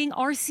person tweeting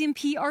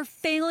RCMP are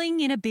failing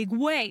in a big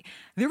way.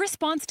 Their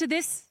response to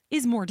this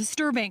is more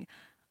disturbing.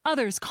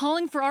 Others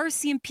calling for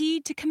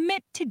RCMP to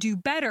commit to do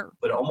better.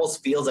 But it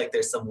almost feels like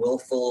there's some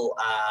willful,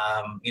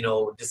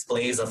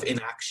 displays of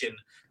inaction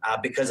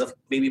because of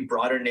maybe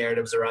broader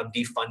narratives around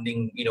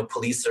defunding,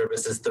 police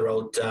services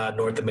throughout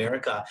North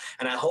America.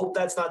 And I hope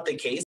that's not the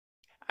case.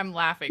 I'm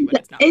laughing, but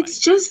it's not.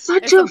 It's funny. just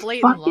such It's a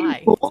blatant fucking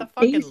lie. It's a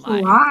fucking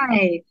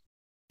lie.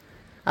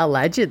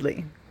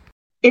 Allegedly.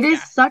 It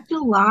is such a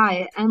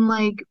lie. And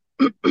like,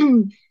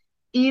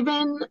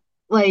 even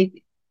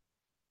like,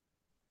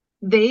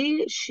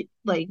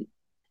 she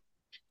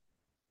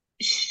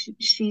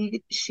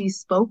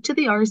spoke to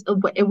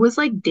the it was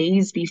like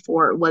days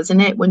before,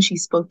 wasn't it, when she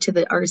spoke to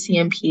the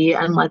RCMP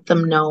and let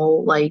them know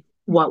like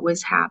what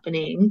was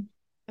happening.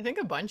 I think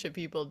a bunch of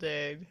people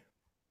did.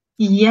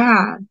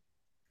 Yeah.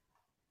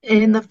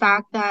 And the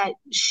fact that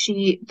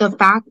she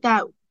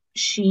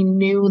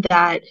knew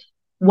that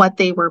what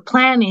they were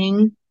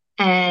planning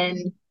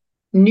and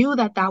knew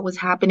that that was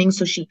happening,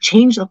 so she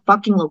changed the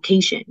fucking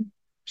location.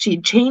 She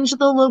changed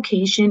the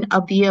location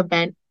of the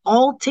event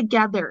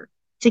altogether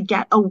to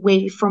get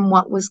away from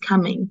what was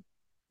coming.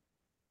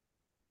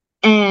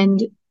 And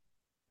the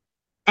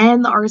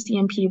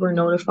RCMP were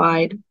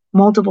notified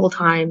multiple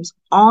times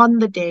on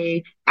the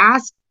day,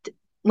 asked,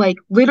 like,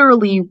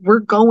 literally, we're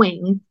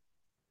going,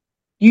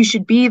 you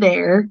should be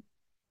there.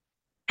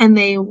 And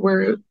they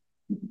were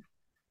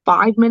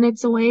 5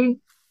 minutes away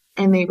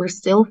and they were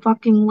still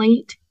fucking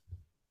late.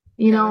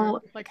 You know,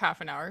 like half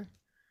an hour.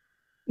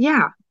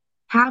 Yeah,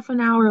 half an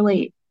hour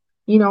late.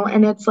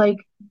 And it's like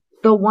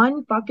the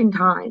one fucking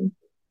time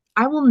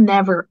I will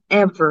never,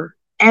 ever,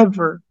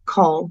 ever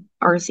call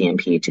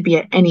RCMP to be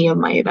at any of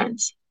my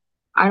events.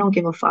 I don't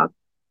give a fuck.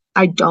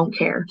 I don't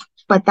care.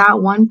 But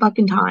that one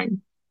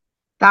time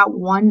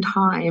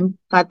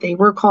that they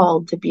were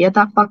called to be at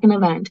that fucking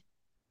event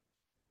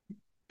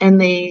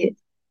and they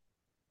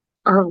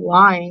are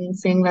lying,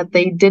 saying that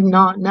they did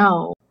not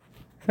know.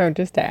 So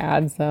just to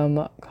add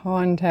some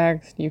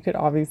context, you could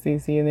obviously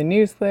see in the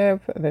news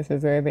clip, this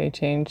is where they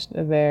changed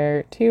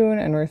their tune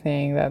and were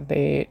saying that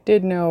they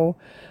did know,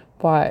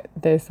 but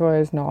this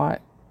was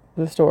not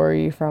the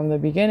story from the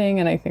beginning,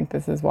 and I think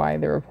this is why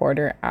the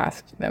reporter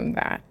asked them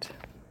that.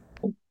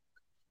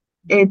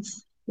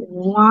 It's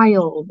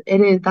wild.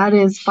 That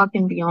is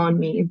fucking beyond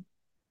me.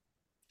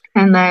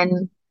 And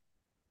then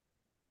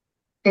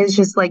it's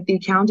just like the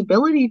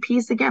accountability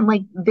piece again.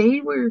 Like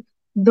the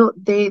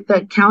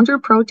counter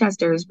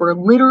protesters were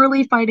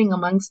literally fighting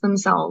amongst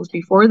themselves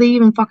before they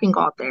even fucking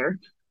got there.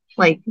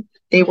 Like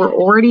they were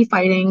already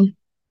fighting,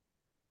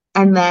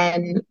 and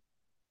then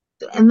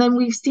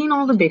we've seen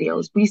all the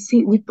videos. We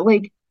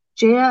like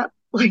Jaya,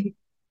 like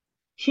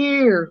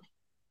here,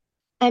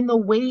 and the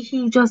way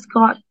he just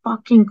got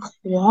fucking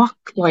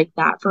clocked like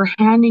that for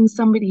handing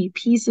somebody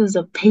pieces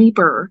of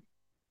paper,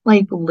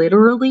 like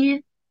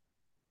literally.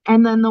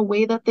 And then the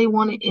way that they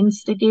want to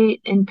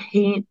instigate and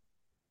paint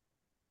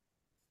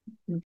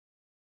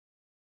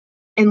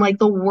in like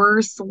the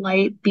worst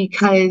light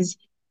because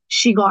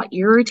she got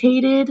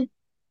irritated.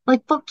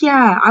 Like, fuck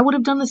yeah, I would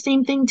have done the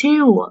same thing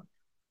too.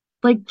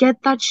 Like,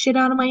 get that shit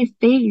out of my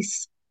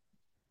face.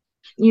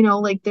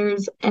 Like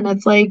and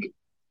it's like,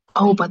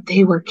 oh, but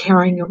they were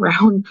carrying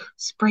around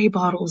spray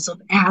bottles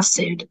of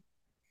acid.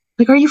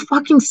 Like, are you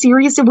fucking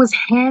serious? It was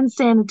hand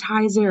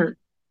sanitizer.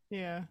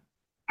 Yeah.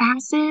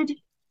 Acid.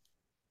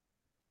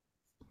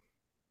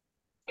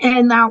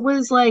 And that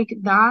was like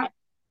that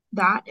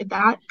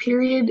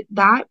period,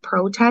 that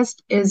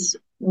protest is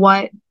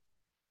what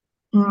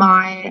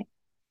my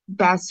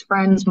best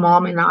friend's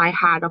mom and I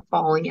had a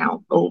falling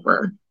out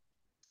over.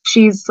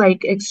 She's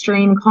like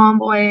extreme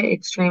convoy,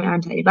 extreme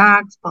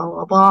anti-vax, blah,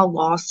 blah, blah,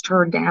 lost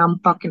her damn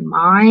fucking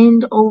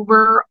mind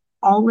over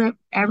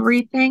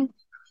everything.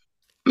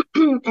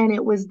 And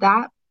it was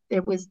that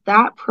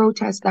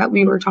protest that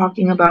we were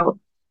talking about.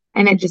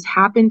 And it just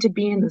happened to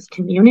be in this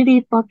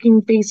community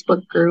fucking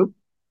Facebook group.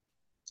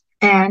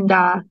 And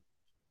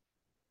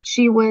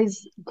she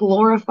was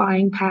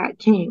glorifying Pat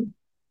King.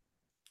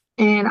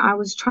 And I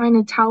was trying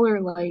to tell her,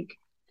 like,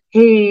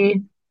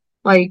 hey,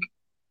 like,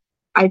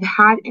 I've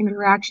had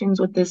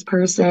interactions with this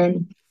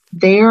person.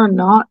 They are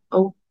not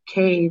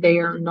okay. They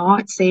are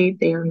not safe.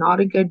 They are not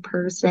a good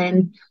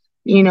person.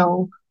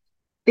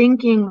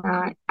 Thinking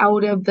that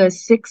out of the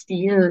 6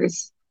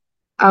 years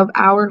of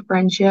our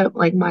friendship,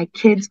 like my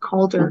kids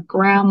called her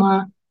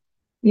grandma,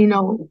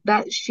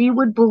 that she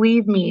would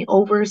believe me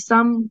over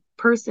some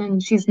person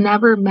she's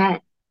never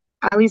met.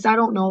 At least I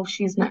don't know if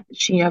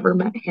she ever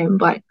met him,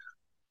 but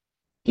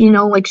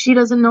like she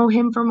doesn't know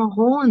him from a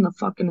hole in the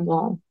fucking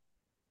wall.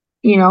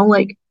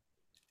 Like,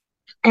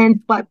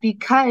 but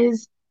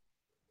because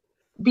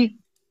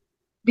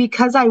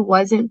I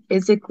wasn't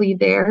physically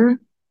there,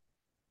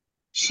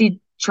 she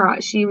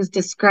was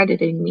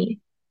discrediting me.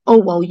 Oh,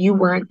 well, you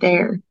weren't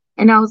there.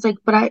 And I was like,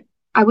 but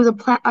I was a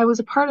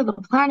part of the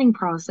planning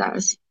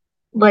process.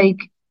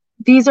 Like,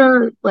 these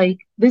are like,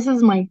 this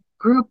is my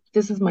group,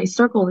 this is my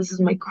circle, this is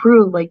my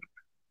crew. Like,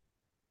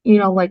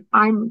 like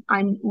I'm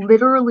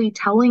literally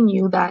telling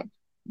you that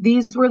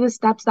these were the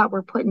steps that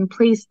were put in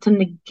place to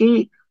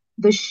negate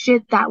the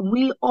shit that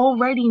we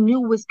already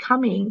knew was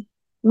coming.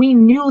 We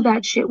knew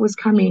that shit was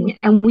coming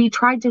and we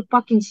tried to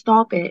fucking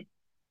stop it.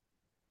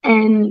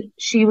 And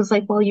she was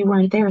like, well, you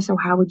weren't there, so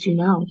how would you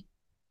know?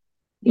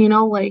 You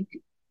know, like,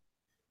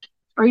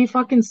 are you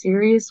fucking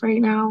serious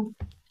right now?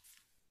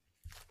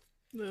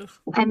 Ugh.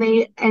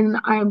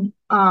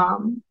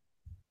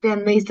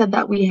 Then they said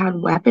that we had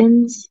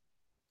weapons,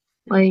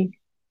 like,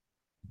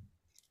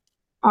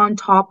 on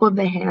top of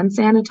the hand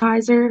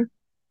sanitizer.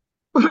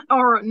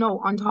 Or no,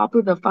 on top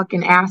of the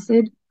fucking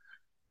acid.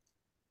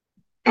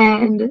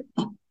 And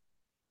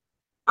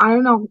I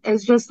don't know,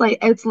 it's just like,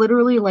 it's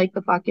literally like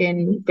the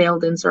fucking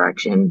failed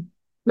insurrection.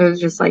 It was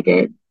just like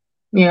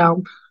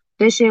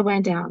this shit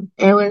went down.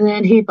 It was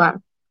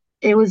Antifa.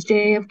 It was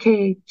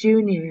JFK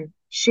Jr.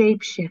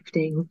 shape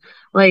shifting.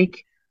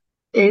 Like,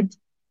 it's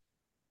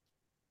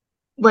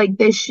like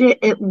this shit,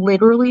 it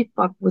literally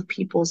fucked with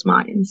people's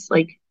minds.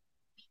 Like,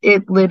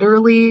 it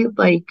literally,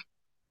 like,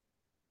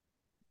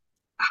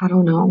 I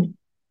don't know.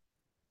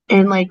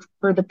 And like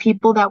for the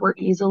people that were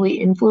easily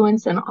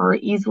influenced and are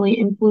easily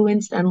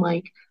influenced and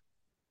like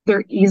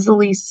they're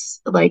easily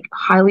like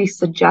highly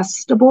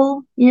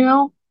suggestible,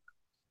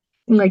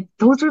 like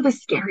those are the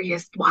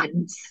scariest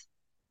ones.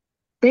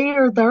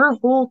 Their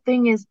whole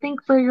thing is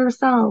think for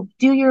yourself,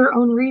 do your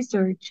own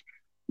research,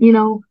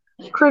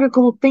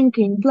 critical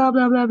thinking, blah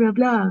blah blah blah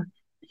blah.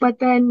 But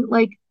then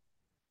like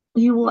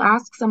you will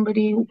ask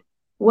somebody,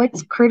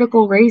 what's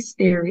critical race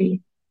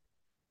theory?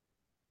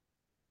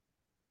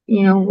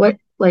 What,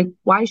 like,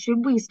 why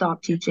should we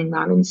stop teaching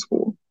that in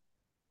school?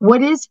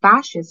 What is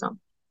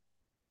fascism?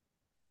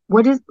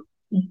 What is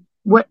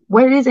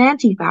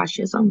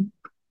anti-fascism?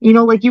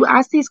 Like you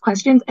ask these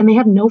questions and they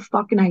have no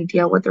fucking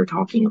idea what they're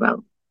talking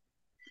about.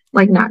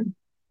 Like none.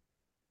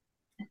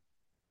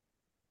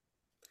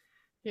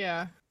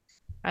 Yeah.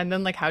 And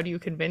then like how do you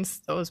convince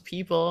those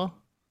people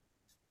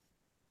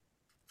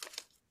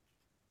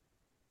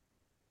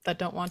that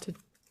don't want to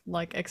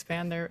like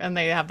expand and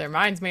they have their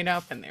minds made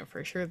up and they're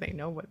for sure they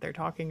know what they're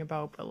talking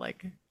about, but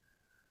like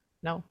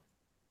no.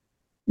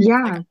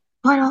 Yeah.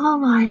 But all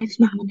lives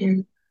matter.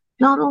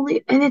 Not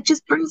only, and it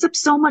just brings up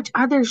so much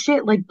other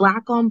shit like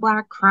black on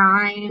black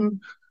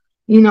crime.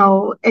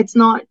 It's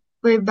not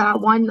like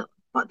that one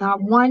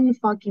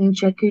fucking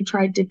chick who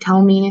tried to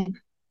tell me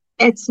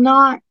it's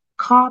not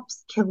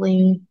cops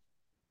killing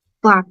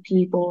black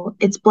people,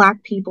 it's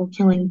black people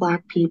killing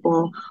black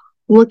people.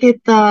 Look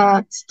at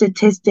the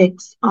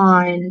statistics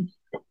on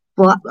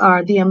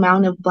the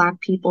amount of black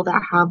people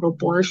that have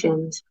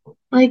abortions.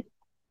 Like,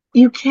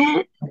 you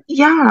can't,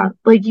 yeah,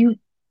 like it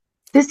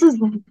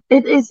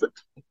is,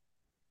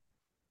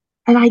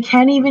 and I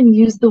can't even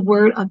use the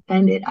word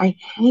offended. I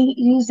hate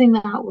using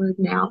that word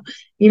now,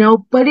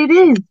 but it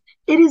is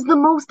the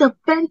most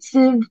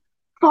offensive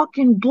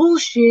fucking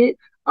bullshit,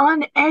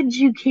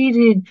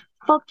 uneducated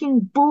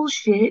fucking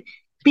bullshit,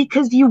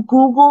 because you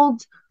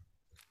Googled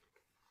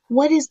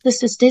what is the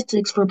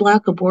statistics for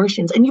black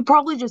abortions, and you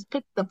probably just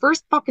picked the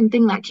first fucking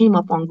thing that came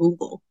up on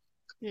Google,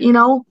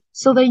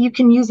 so that you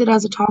can use it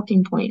as a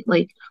talking point.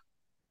 Like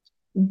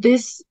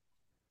this,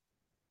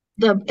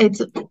 like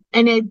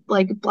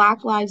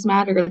Black Lives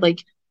Matter,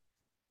 like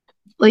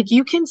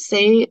you can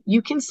say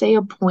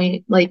a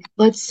point, like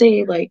let's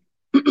say like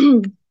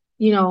do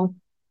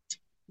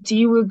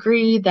you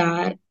agree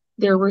that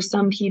there were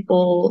some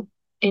people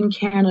in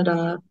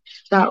Canada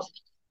that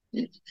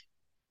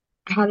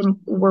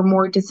were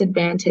more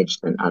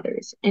disadvantaged than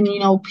others? And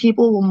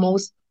people will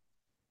most,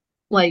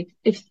 like,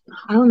 if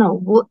I don't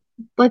know,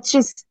 let's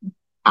just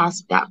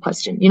ask that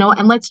question,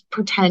 and let's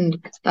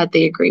pretend that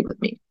they agree with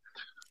me.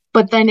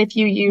 But then if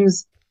you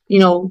use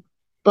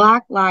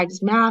Black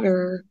Lives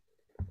Matter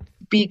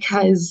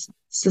because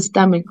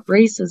systemic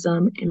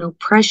racism and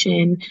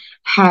oppression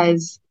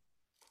has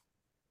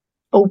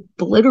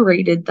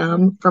obliterated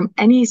them from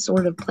any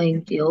sort of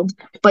playing field,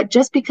 but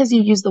just because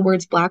you use the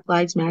words Black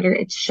Lives Matter,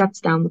 it shuts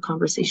down the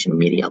conversation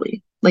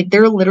immediately. Like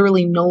they're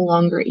literally no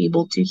longer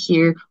able to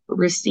hear or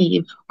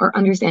receive or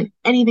understand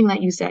anything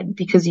that you said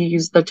because you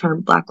used the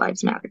term Black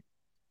Lives Matter.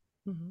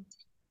 Mm-hmm.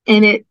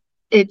 And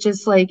it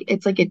just like,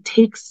 it's like it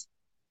takes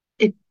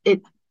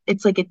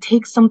it's like it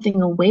takes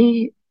something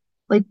away.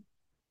 Like,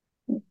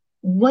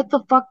 what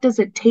the fuck does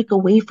it take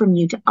away from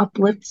you to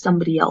uplift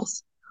somebody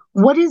else?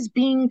 What is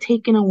being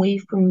taken away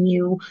from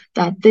you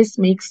that this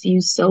makes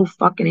you so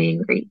fucking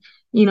angry?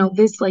 Well,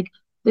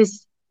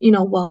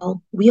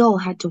 we all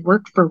had to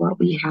work for what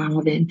we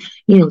have, and,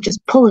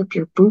 just pull up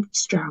your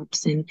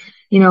bootstraps. And,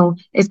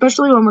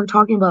 especially when we're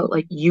talking about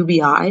like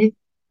UBI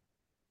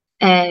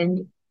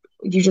and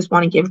you just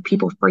want to give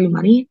people free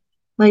money.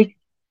 Like,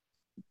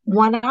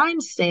 what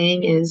I'm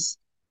saying is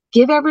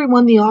give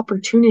everyone the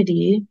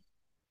opportunity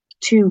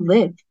to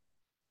live.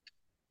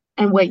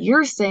 And what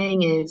you're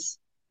saying is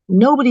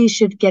nobody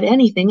should get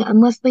anything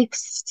unless they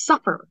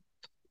suffer.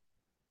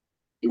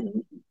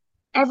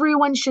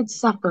 Everyone should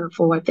suffer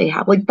for what they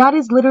have. Like, that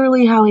is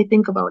literally how I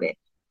think about it.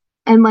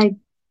 And like,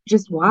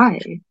 just why?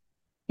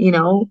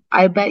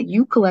 I bet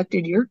you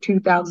collected your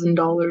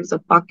 $2,000 a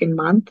fucking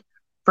month.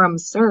 from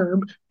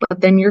CERB,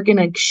 but then you're going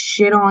to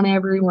shit on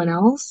everyone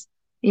else,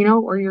 you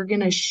know, or you're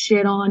going to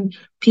shit on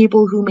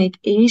people who make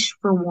AISH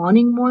for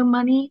wanting more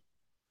money,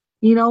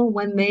 you know,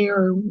 when they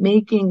are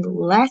making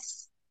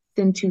less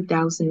than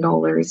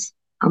 $2,000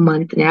 a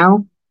month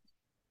now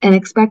and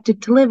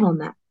expected to live on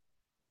that.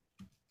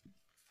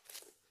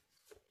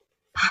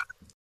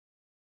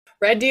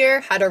 Red Deer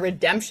had a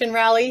redemption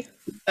rally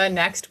the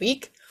next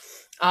week.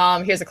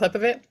 Here's a clip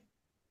of it.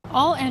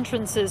 All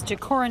entrances to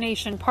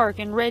Coronation Park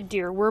in Red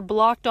Deer were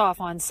blocked off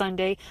on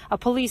Sunday. A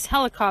police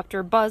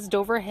helicopter buzzed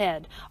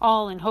overhead,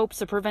 all in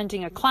hopes of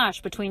preventing a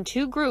clash between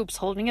two groups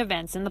holding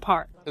events in the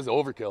park. This is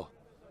overkill.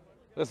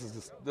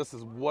 This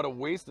is what a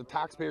waste of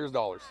taxpayers'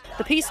 dollars.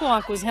 The Peace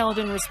Walk was held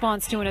in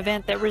response to an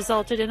event that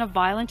resulted in a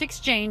violent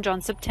exchange on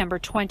September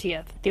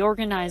 20th. The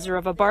organizer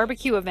of a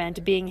barbecue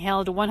event being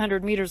held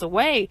 100 meters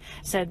away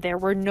said there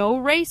were no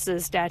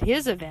racists at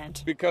his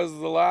event. Because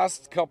the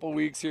last couple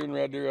weeks here in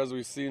Red Deer, as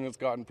we've seen, it's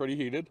gotten pretty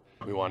heated.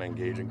 We want to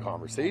engage in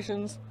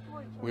conversations.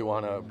 We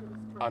want to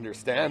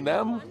understand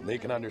them. They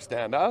can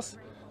understand us.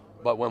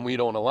 But when we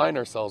don't align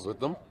ourselves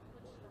with them,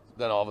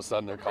 then all of a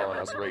sudden they're calling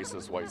us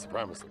racist white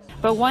supremacists.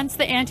 But once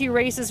the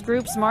anti-racist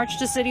groups marched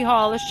to City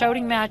Hall, a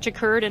shouting match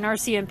occurred and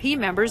RCMP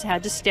members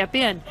had to step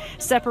in,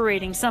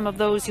 separating some of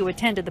those who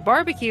attended the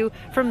barbecue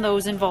from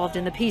those involved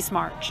in the Peace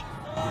March.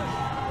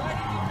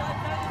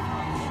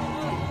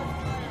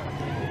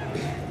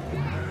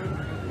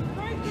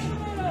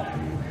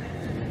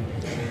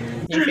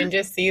 You can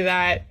just see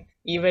that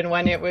even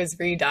when it was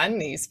redone,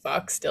 these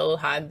fucks still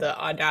had the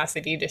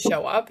audacity to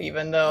show up,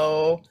 even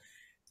though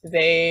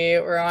they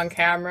were on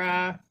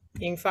camera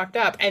being fucked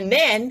up. And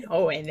then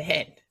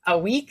a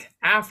week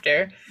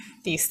after,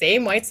 these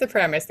same white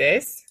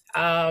supremacists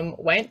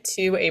went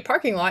to a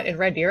parking lot in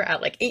Red Deer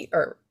at like 8,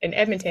 or in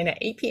Edmonton at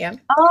 8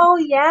 p.m. Oh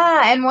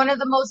yeah, and one of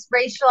the most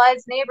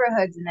racialized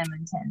neighborhoods in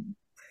Edmonton.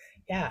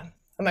 Yeah,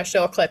 I'm gonna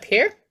show a clip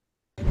here.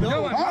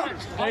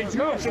 White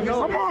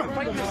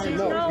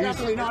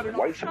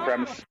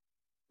supremacists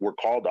were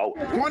called out.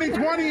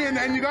 2020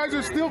 and you guys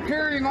are still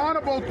carrying on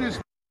about this.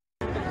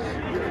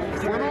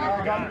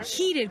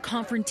 Heated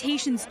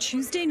confrontations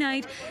Tuesday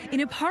night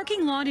in a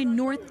parking lot in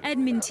North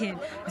Edmonton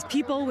as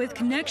people with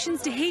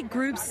connections to hate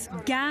groups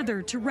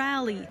gathered to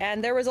rally.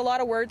 And there was a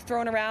lot of words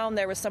thrown around,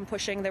 there was some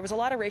pushing, there was a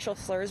lot of racial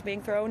slurs being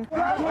thrown.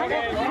 But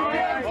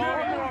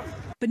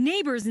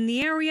neighbors in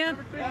the area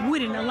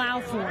wouldn't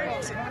allow for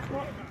it.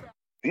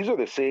 These are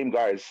the same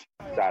guys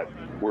that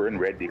were in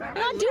Red Deer.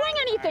 They're not doing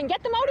anything.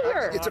 Get them out of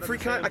here. It's a free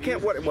con. I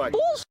can't. What?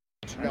 Bullshit.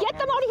 Get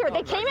them out of here.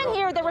 They came in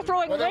here. They were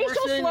throwing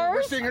racial slurs.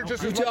 We're seeing her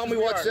just you tell me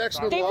what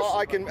section of the law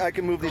I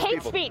can move these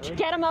hate people. Hate speech.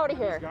 Get them out of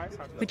here.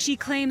 But she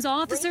claims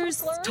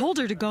officers told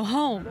her to go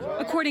home.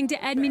 According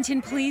to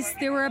Edmonton police,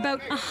 there were about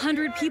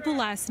 100 people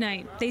last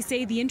night. They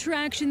say the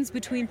interactions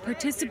between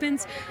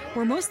participants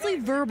were mostly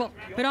verbal,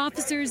 but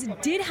officers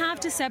did have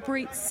to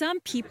separate some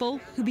people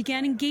who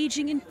began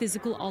engaging in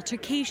physical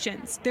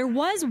altercations. There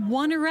was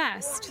one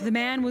arrest. The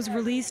man was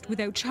released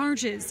without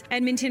charges.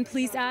 Edmonton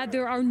police add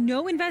there are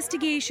no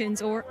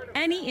investigations or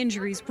any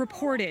injuries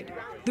reported.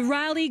 The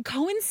rally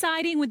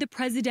coinciding with the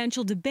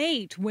presidential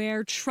debate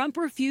where Trump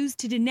refused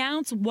to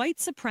denounce white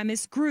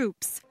supremacist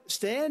groups.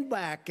 Stand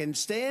back and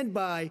stand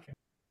by.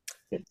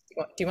 Do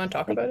you want to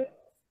talk about it?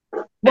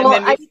 Well,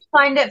 I just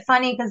find it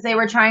funny because they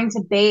were trying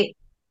to bait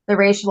the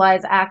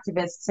racialized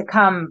activists to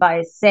come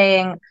by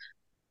saying,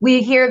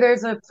 we hear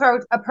there's a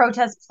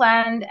protest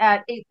planned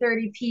at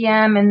 8:30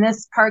 p.m. in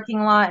this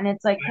parking lot. And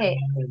it's like, hey,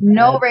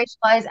 no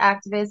racialized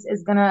activist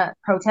is going to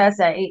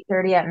protest at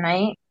 8:30 at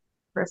night,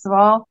 first of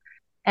all.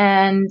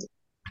 And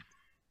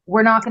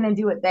we're not going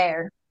to do it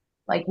there.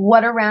 Like,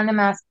 what a random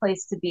ass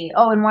place to be.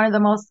 Oh, in one of the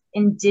most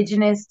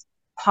indigenous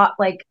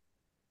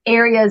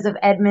areas of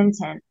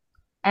Edmonton.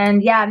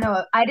 And yeah,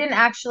 no, I didn't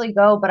actually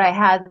go, but I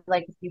had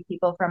like a few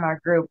people from our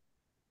group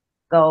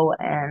go,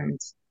 and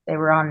they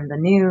were on the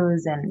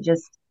news, and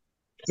just,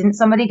 didn't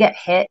somebody get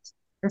hit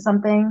or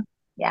something?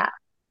 Yeah,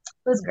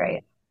 it was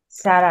great.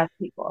 Sad ass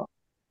people.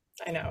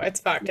 I know,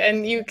 it's fucked.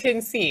 And you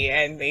can see,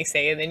 and they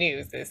say in the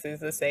news, this is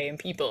the same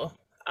people.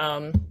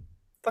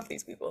 Fuck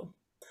these people.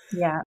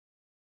 Yeah.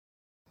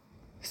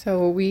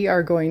 So we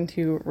are going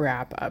to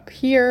wrap up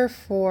here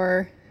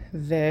for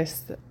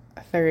this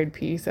third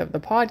piece of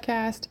the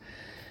podcast.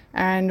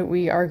 And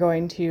we are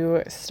going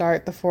to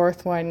start the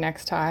fourth one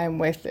next time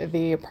with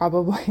the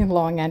probably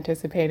long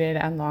anticipated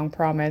and long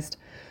promised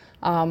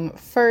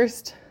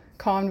first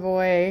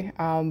convoy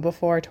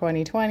before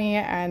 2020,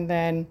 and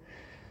then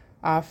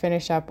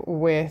finish up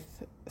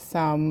with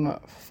some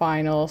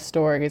final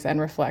stories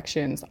and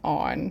reflections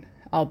on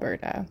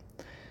Alberta.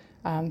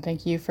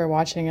 Thank you for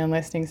watching and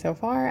listening so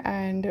far,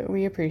 and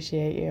we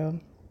appreciate you.